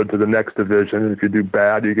promoted to the next division. And if you do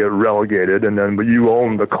bad, you get relegated. But you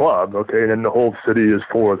own the club, okay? And then the whole city is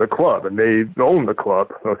for the club, and they own the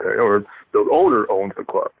club, okay? Or the owner owns the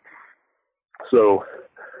club. So,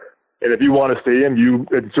 and if you want a stadium,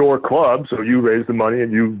 it's your club, so you raise the money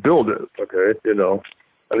and you build it, okay? And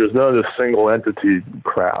there's none of this single entity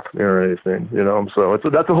crap or anything, So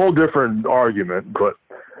that's a whole different argument, but.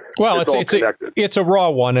 Well, it's a raw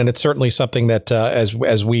one, and it's certainly something that as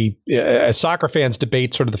soccer fans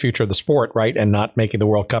debate sort of the future of the sport, right, and not making the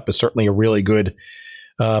World Cup is certainly a really good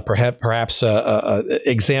perhaps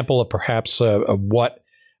example of perhaps what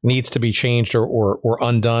needs to be changed or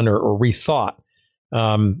undone or rethought.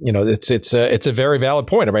 It's a very valid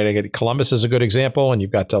point, right? Columbus is a good example, and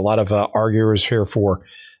you've got a lot of arguers here for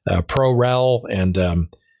pro-rel and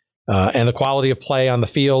the quality of play on the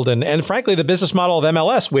field, and frankly, the business model of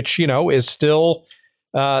MLS, which is still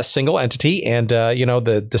single entity, and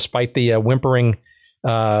despite the whimpering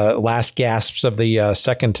last gasps of the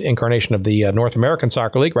second incarnation of the North American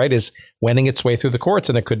Soccer League, right, is wending its way through the courts,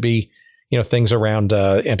 and it could be things around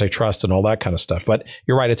antitrust and all that kind of stuff. But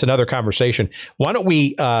you're right, it's another conversation. Why don't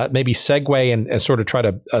we maybe segue and sort of try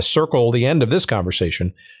to circle the end of this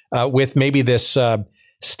conversation with maybe this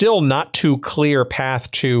still not too clear path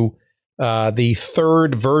to the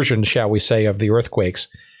third version, shall we say, of the Earthquakes.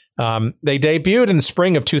 They debuted in the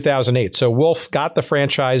spring of 2008. So Wolf got the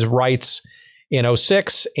franchise rights in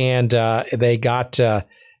 2006, and they got the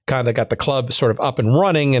club sort of up and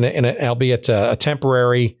running in albeit a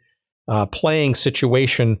temporary playing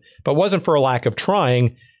situation, but wasn't for a lack of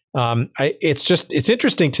trying. It's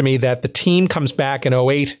interesting to me that the team comes back in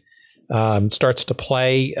 2008. Starts to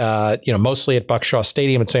play, mostly at Buckshaw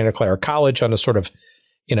Stadium at Santa Clara College on a sort of,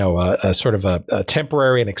 a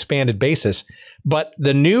temporary and expanded basis. But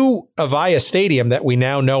the new Avaya Stadium that we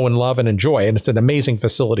now know and love and enjoy, and it's an amazing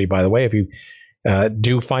facility, by the way. If you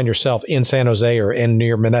do find yourself in San Jose or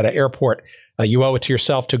near Mineta Airport, you owe it to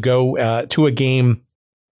yourself to go to a game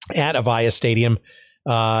at Avaya Stadium.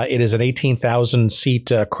 It is an 18,000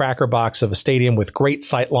 seat cracker box of a stadium with great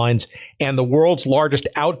sight lines and the world's largest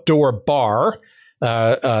outdoor bar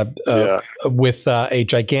with a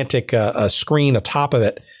gigantic screen atop of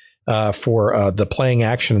it for the playing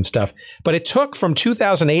action and stuff. But it took from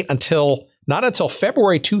 2008 not until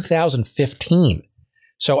February 2015.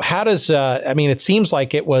 So how does it seems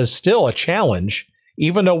like it was still a challenge,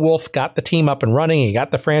 even though Wolf got the team up and running, he got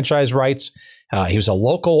the franchise rights. He was a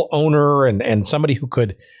local owner and somebody who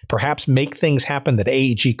could perhaps make things happen that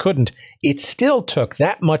AEG couldn't. It still took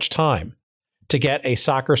that much time to get a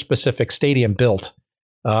soccer-specific stadium built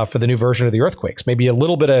for the new version of the Earthquakes. Maybe a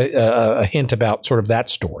little bit of a hint about sort of that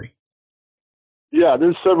story. Yeah,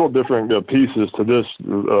 there's several different pieces to this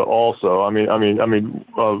also.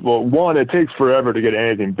 Well, one, it takes forever to get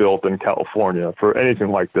anything built in California for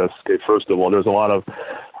anything like this. Okay, first of all, there's a lot of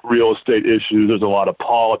real estate issues. There's a lot of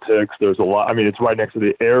politics. There's a lot. It's right next to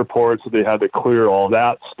the airport, so they had to clear all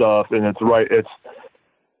that stuff. And it's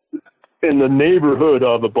in the neighborhood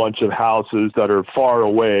of a bunch of houses that are far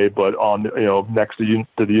away, but on next to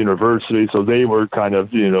the university. So they were kind of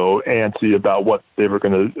antsy about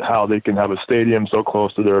how they can have a stadium so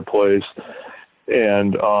close to their place.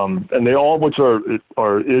 And they all, which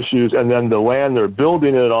are issues. And then the land they're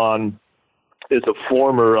building it on is a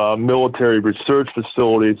former military research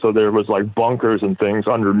facility, so there was like bunkers and things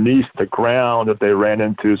underneath the ground that they ran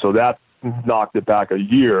into, so that knocked it back a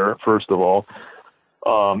year, first of all.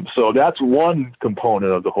 So that's one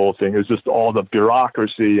component of the whole thing, is just all the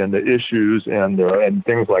bureaucracy and the issues and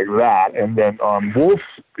things like that. And then Wolf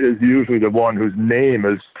is usually the one whose name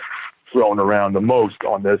is thrown around the most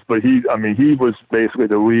on this, but he was basically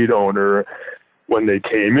the lead owner when they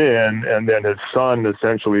came in, and then his son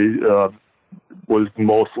essentially was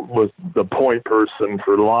the point person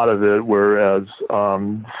for a lot of it, whereas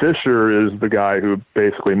Fisher is the guy who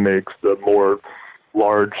basically makes the more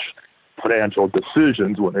large financial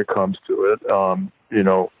decisions when it comes to it.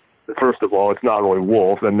 First of all, it's not really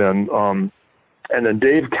Wolf, and then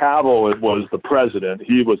Dave Kaval was the president.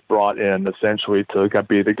 He was brought in essentially to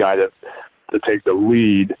be the guy to take the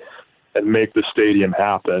lead and make the stadium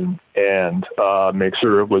happen, and make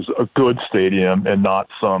sure it was a good stadium and not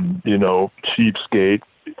some, cheapskate,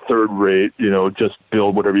 third rate, just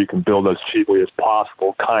build whatever you can build as cheaply as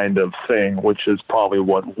possible kind of thing, which is probably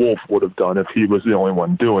what Wolf would have done if he was the only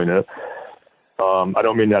one doing it. I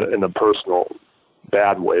don't mean that in a personal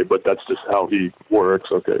bad way, but that's just how he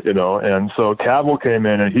works. Okay. And so Kaval came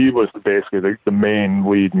in, and he was basically the main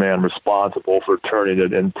lead man responsible for turning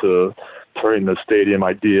the stadium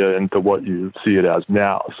idea into what you see it as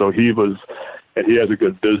now. So he has a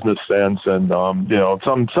good business sense, and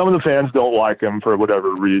some of the fans don't like him for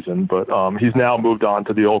whatever reason, but he's now moved on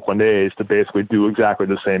to the Oakland A's to basically do exactly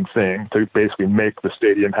the same thing, to basically make the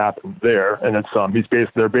stadium happen there. And it's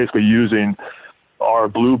they're basically using our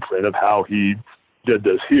blueprint of how he did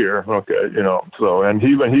this here. Okay. So, and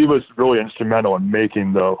he was really instrumental in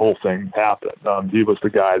making the whole thing happen. He was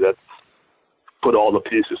the guy that put all the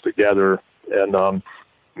pieces together and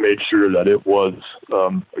made sure that it was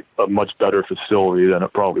a much better facility than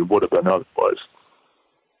it probably would have been otherwise.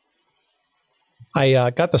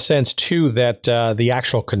 I got the sense, too, that the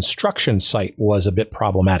actual construction site was a bit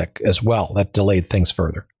problematic as well. That delayed things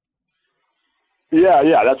further. Yeah,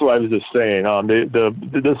 that's what I was just saying.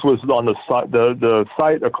 This was on the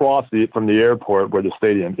site across from the airport where the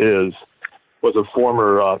stadium was a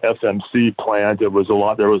former FMC plant. There was a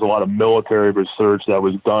lot of military research that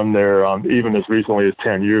was done there. Even as recently as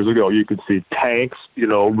 10 years ago, you could see tanks,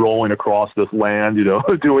 rolling across this land,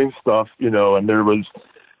 doing stuff, and there was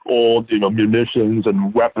old, munitions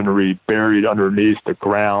and weaponry buried underneath the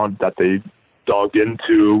ground that they dug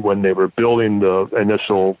into when they were building the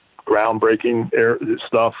initial groundbreaking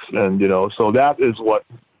stuff. And, so that is what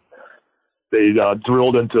they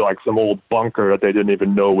drilled into, like some old bunker that they didn't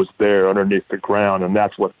even know was there underneath the ground, and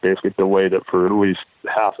that's what basically delayed it for at least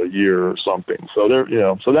half a year or something. So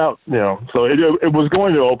it was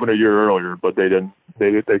going to open a year earlier, but they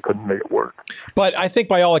couldn't make it work. But I think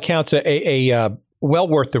by all accounts, a well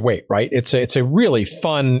worth the wait, right? It's a really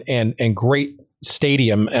fun and great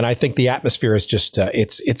stadium, and I think the atmosphere is just I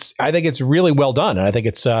think it's really well done, and I think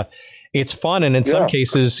it's fun, and in some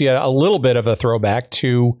cases, a little bit of a throwback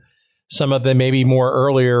to some of the maybe more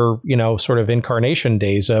earlier, sort of incarnation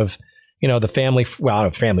days of, the family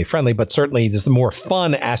friendly, but certainly just the more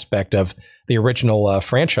fun aspect of the original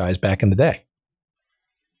franchise back in the day.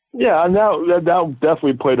 Yeah, and that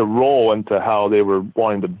definitely played a role into how they were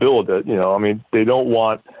wanting to build it. They don't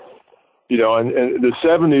want, and the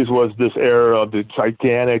 70s was this era of the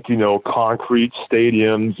gigantic, concrete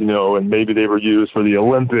stadiums, and maybe they were used for the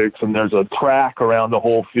Olympics, and there's a track around the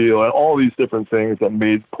whole field, and all these different things that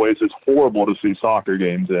made places horrible to see soccer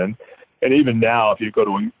games in. And even now, if you go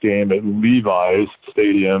to a game at Levi's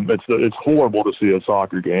Stadium, it's horrible to see a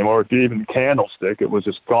soccer game. Or if you even Candlestick, it was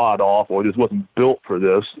just god awful. It just wasn't built for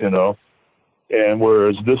this, And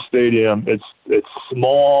whereas this stadium, it's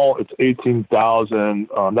small, it's 18,000.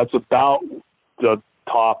 That's about the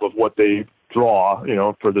top of what they draw,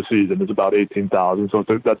 for the season. It's about 18,000. So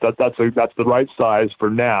that's the right size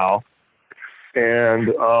for now. And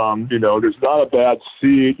there's not a bad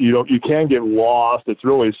seat. You can't get lost. It's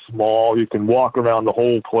really small. You can walk around the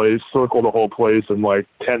whole place, circle the whole place in like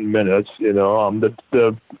 10 minutes.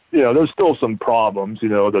 There's still some problems.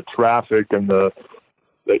 The traffic and the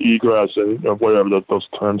egress and whatever those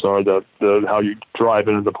terms are, how you drive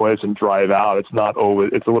into the place and drive out. It's not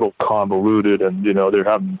always. It's a little convoluted, and they're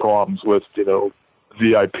having problems with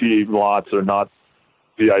VIP lots are not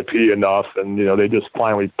VIP enough, and they just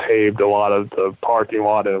finally paved a lot of the parking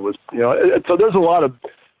lot, and it was so there's a lot of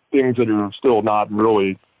things that are still not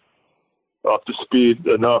really up to speed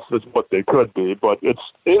enough as what they could be, but it's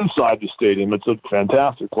inside the stadium. It's a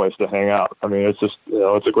fantastic place to hang out. It's just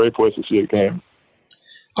it's a great place to see a game.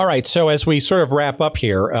 All right, so as we sort of wrap up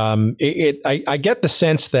here, I get the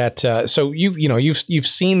sense that so you've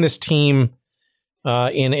seen this team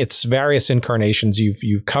in its various incarnations.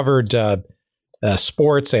 You've covered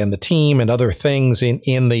sports and the team and other things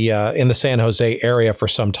in the San Jose area for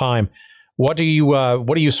some time. What do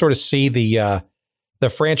you sort of see the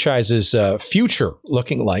franchise's future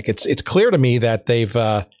looking like? It's clear to me that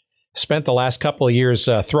they've spent the last couple of years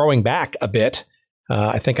throwing back a bit.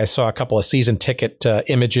 I think I saw a couple of season ticket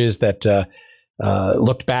images that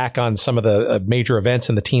looked back on some of the major events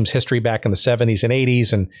in the team's history back in the 70s and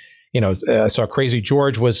 80s. And, I saw Crazy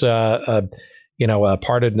George was, part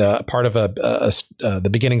of the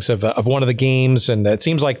beginnings of one of the games. And it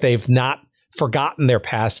seems like they've not forgotten their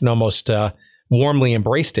past and almost warmly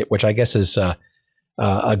embraced it, which I guess is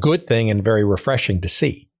a good thing and very refreshing to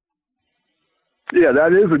see. Yeah,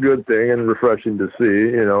 that is a good thing and refreshing to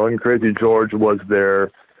see, and Crazy George was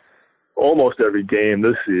there almost every game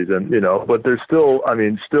this season, but there's still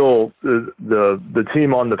the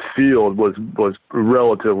team on the field was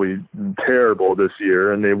relatively terrible this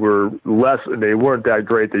year, and they weren't that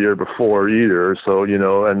great the year before either. So,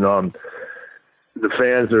 the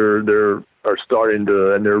fans are starting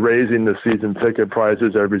to, and they're raising the season ticket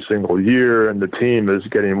prices every single year, and the team is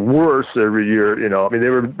getting worse every year.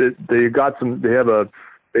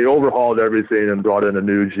 They overhauled everything and brought in a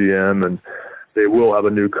new GM, and they will have a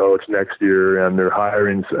new coach next year, and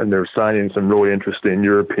they're signing some really interesting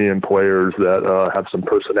European players that have some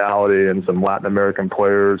personality, and some Latin American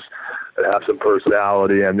players that have some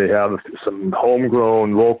personality, and they have some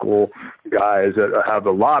homegrown local guys that have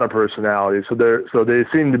a lot of personality. So they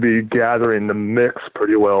seem to be gathering the mix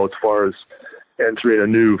pretty well as far as entering a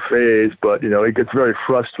new phase. But it gets very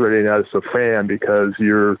frustrating as a fan because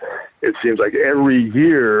it seems like every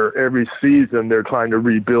season they're trying to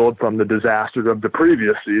rebuild from the disaster of the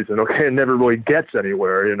previous season. Okay, it never really gets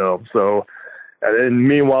anywhere, So, and then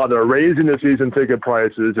meanwhile they're raising the season ticket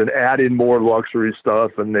prices and adding more luxury stuff,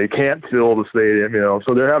 and they can't fill the stadium,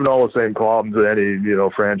 So they're having all the same problems that any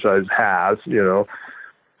franchise has,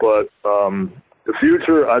 But the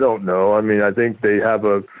future, I don't know. I mean, I think they have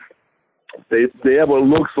they have what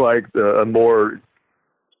looks like a more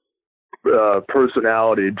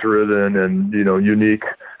personality driven and unique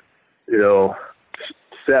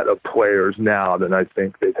set of players now than I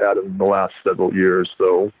think they've had in the last several years.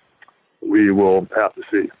 So we will have to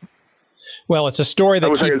see. Well, it's a story that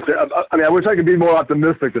I wish I could be more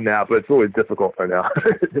optimistic than that, but it's really difficult right now.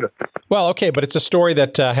 Well, okay, but it's a story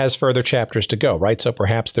that has further chapters to go, right? So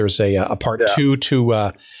perhaps there's a part two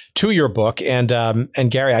to your book. And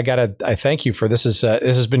Gary, I thank you for this. This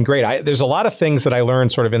has been great. There's a lot of things that I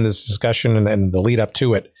learned sort of in this discussion and the lead up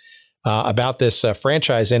to it about this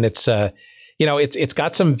franchise, and it's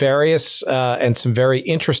got some various and some very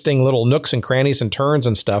interesting little nooks and crannies and turns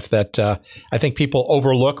and stuff that I think people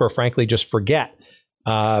overlook or frankly just forget.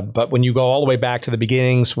 But when you go all the way back to the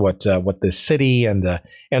beginnings, what the city and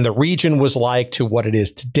the region was like to what it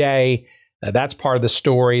is today, that's part of the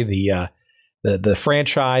story. The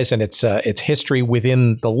franchise and its history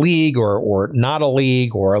within the league or not a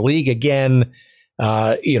league or a league again,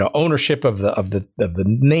 ownership of the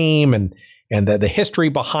name and the history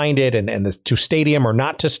behind it and the to stadium or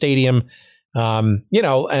not to stadium, and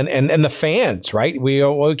the fans, right?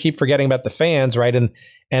 We keep forgetting about the fans, right?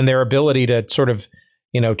 And their ability to sort of,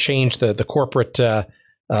 change the corporate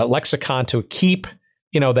lexicon to keep,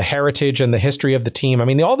 the heritage and the history of the team. I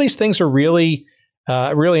mean, all these things are really,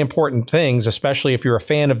 really important things, especially if you're a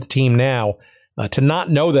fan of the team now. To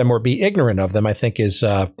not know them or be ignorant of them, I think is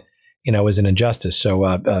an injustice.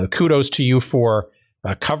 So kudos to you for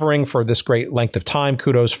covering for this great length of time.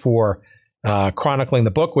 Kudos for chronicling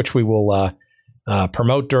the book, which we will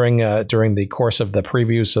promote during the course of the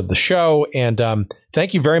previews of the show. And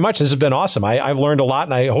thank you very much. This has been awesome. I've learned a lot,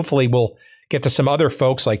 and I hopefully will get to some other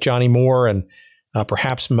folks like Johnny Moore and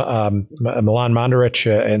perhaps Milan Mandaric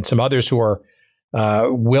and some others who are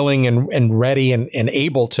willing and ready and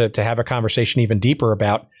able to have a conversation even deeper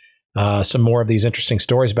about some more of these interesting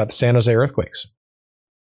stories about the San Jose Earthquakes.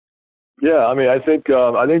 Yeah, I mean, I think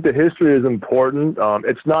the history is important.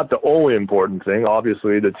 It's not the only important thing.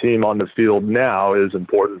 Obviously, the team on the field now is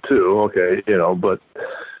important too. Okay, but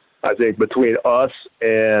I think between us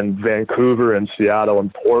and Vancouver and Seattle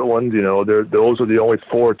and Portland, those are the only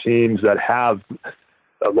four teams that have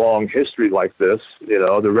a long history like this.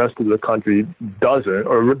 The rest of the country doesn't,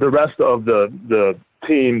 or the rest of the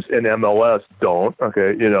teams in MLS don't.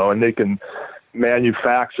 Okay, and they can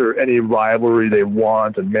manufacture any rivalry they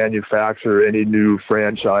want and manufacture any new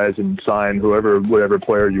franchise and sign whatever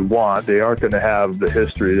player you want. They aren't going to have the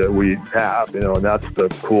history that we have, and that's the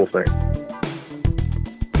cool thing.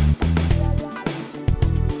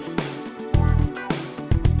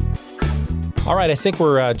 All right, I think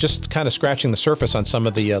we're just kind of scratching the surface on some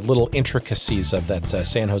of the little intricacies of that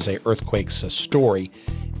San Jose Earthquakes story,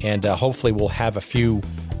 and hopefully we'll have a few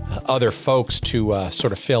other folks to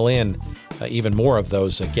sort of fill in even more of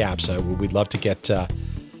those gaps. We'd love to get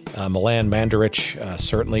Milan Mandaric.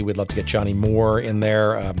 Certainly, we'd love to get Johnny Moore in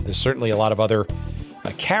there. There's certainly a lot of other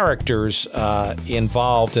characters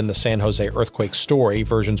involved in the San Jose earthquake story,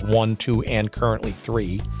 versions 1, 2, and currently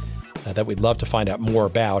 3, that we'd love to find out more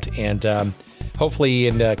about. And hopefully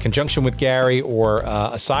in conjunction with Gary or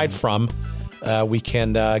aside from, we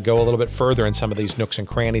can go a little bit further in some of these nooks and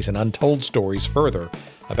crannies and untold stories further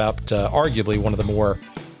about arguably one of the more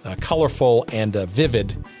colorful and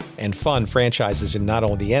vivid and fun franchises in not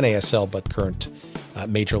only the NASL, but current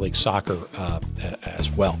Major League Soccer as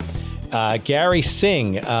well. Gary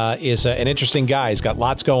Singh is an interesting guy. He's got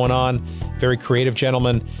lots going on, very creative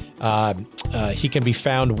gentleman. He can be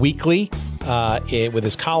found weekly with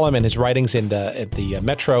his column and his writings at the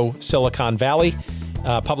Metro Silicon Valley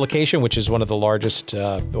publication, which is one of the largest,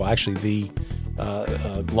 the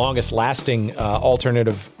longest lasting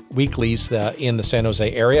alternative weeklies in the San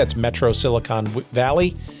Jose area. It's Metro Silicon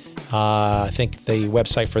Valley. I think the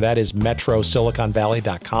website for that is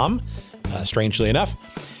metrosiliconvalley.com, strangely enough.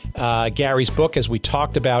 Gary's book, as we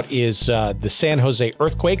talked about, is The San Jose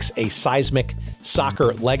Earthquakes, A Seismic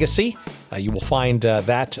Soccer Legacy. You will find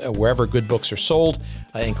that wherever good books are sold,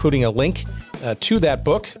 including a link to that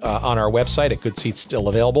book on our website at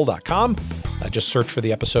goodseatsstillavailable.com. Just search for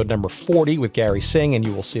the episode number 40 with Gary Singh, and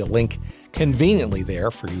you will see a link conveniently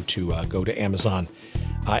there for you to go to Amazon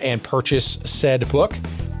and purchase said book.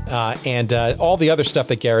 And all the other stuff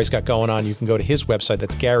that Gary's got going on, you can go to his website.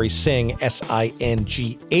 That's Gary Singh,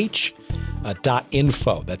 SINGH,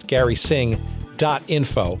 .info. That's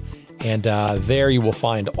GarySingh.info. And there you will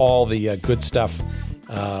find all the good stuff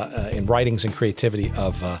in writings and creativity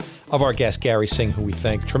of our guest, Gary Singh, who we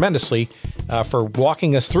thank tremendously for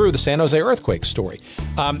walking us through the San Jose earthquake story.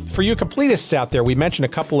 For you completists out there, we mentioned a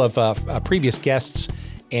couple of previous guests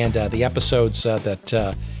and the episodes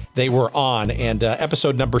that they were on. And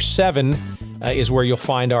episode number 7 is where you'll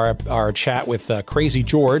find our chat with Crazy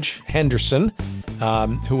George Henderson,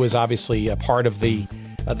 who was obviously a part of the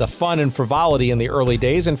fun and frivolity in the early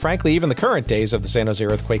days, and frankly, even the current days of the San Jose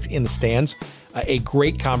Earthquakes in the stands. A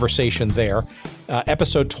great conversation there.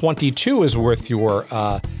 Episode 22 is worth your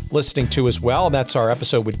listening to as well. That's our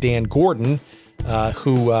episode with Dan Gordon,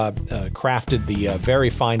 who crafted the very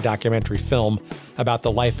fine documentary film about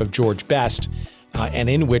the life of George Best, and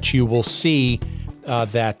in which you will see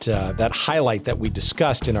that highlight that we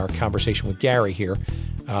discussed in our conversation with Gary here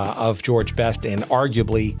of George Best, and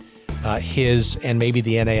arguably his and maybe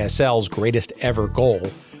the NASL's greatest ever goal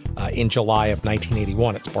in July of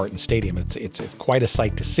 1981 at Spartan Stadium. It's quite a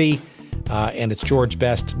sight to see, and it's George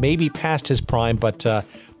Best, maybe past his prime, but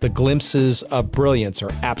the glimpses of brilliance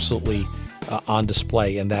are absolutely on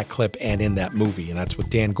display in that clip and in that movie. And that's with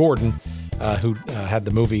Dan Gordon, who had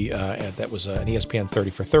the movie that was an ESPN 30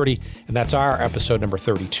 for 30, and that's our episode number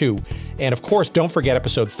 32. And of course, don't forget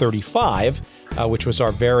episode 35, which was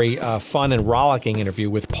our very fun and rollicking interview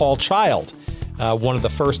with Paul Child, one of the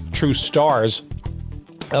first true stars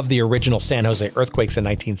of the original San Jose Earthquakes in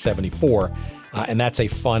 1974. And that's a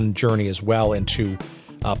fun journey as well into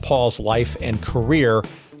Paul's life and career,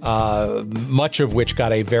 much of which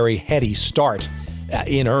got a very heady start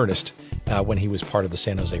in earnest when he was part of the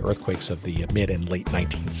San Jose Earthquakes of the mid and late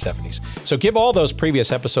 1970s. So give all those previous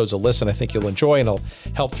episodes a listen. I think you'll enjoy, and it'll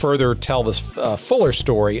help further tell this fuller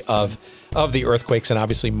story of the earthquakes, and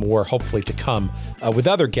obviously more hopefully to come with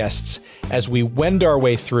other guests as we wend our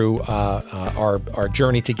way through our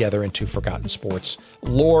journey together into forgotten sports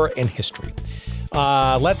lore and history.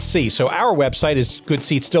 Let's see. So our website is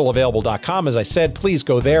goodseatsstillavailable.com. As I said, please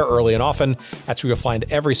go there early and often. That's where you'll find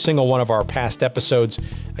every single one of our past episodes.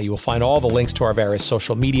 You will find all the links to our various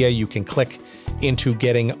social media. You can click into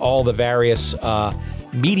getting all the various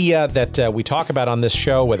media that we talk about on this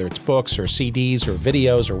show, whether it's books or CDs or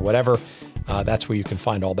videos or whatever. That's where you can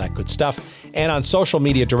find all that good stuff. And on social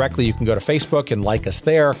media directly, you can go to Facebook and like us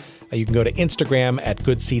there. You can go to Instagram at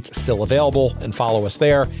Good Seats Still Available and follow us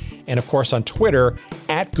there. And of course on Twitter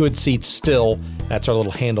at Good Seats Still. That's our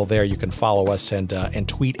little handle there. You can follow us and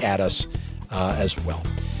tweet at us as well.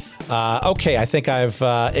 Okay, I think I've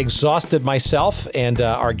exhausted myself and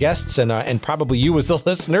our guests and probably you as the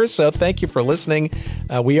listeners. So thank you for listening.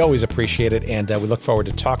 We always appreciate it, and we look forward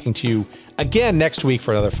to talking to you again next week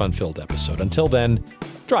for another fun-filled episode. Until then,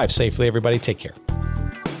 drive safely, everybody. Take care.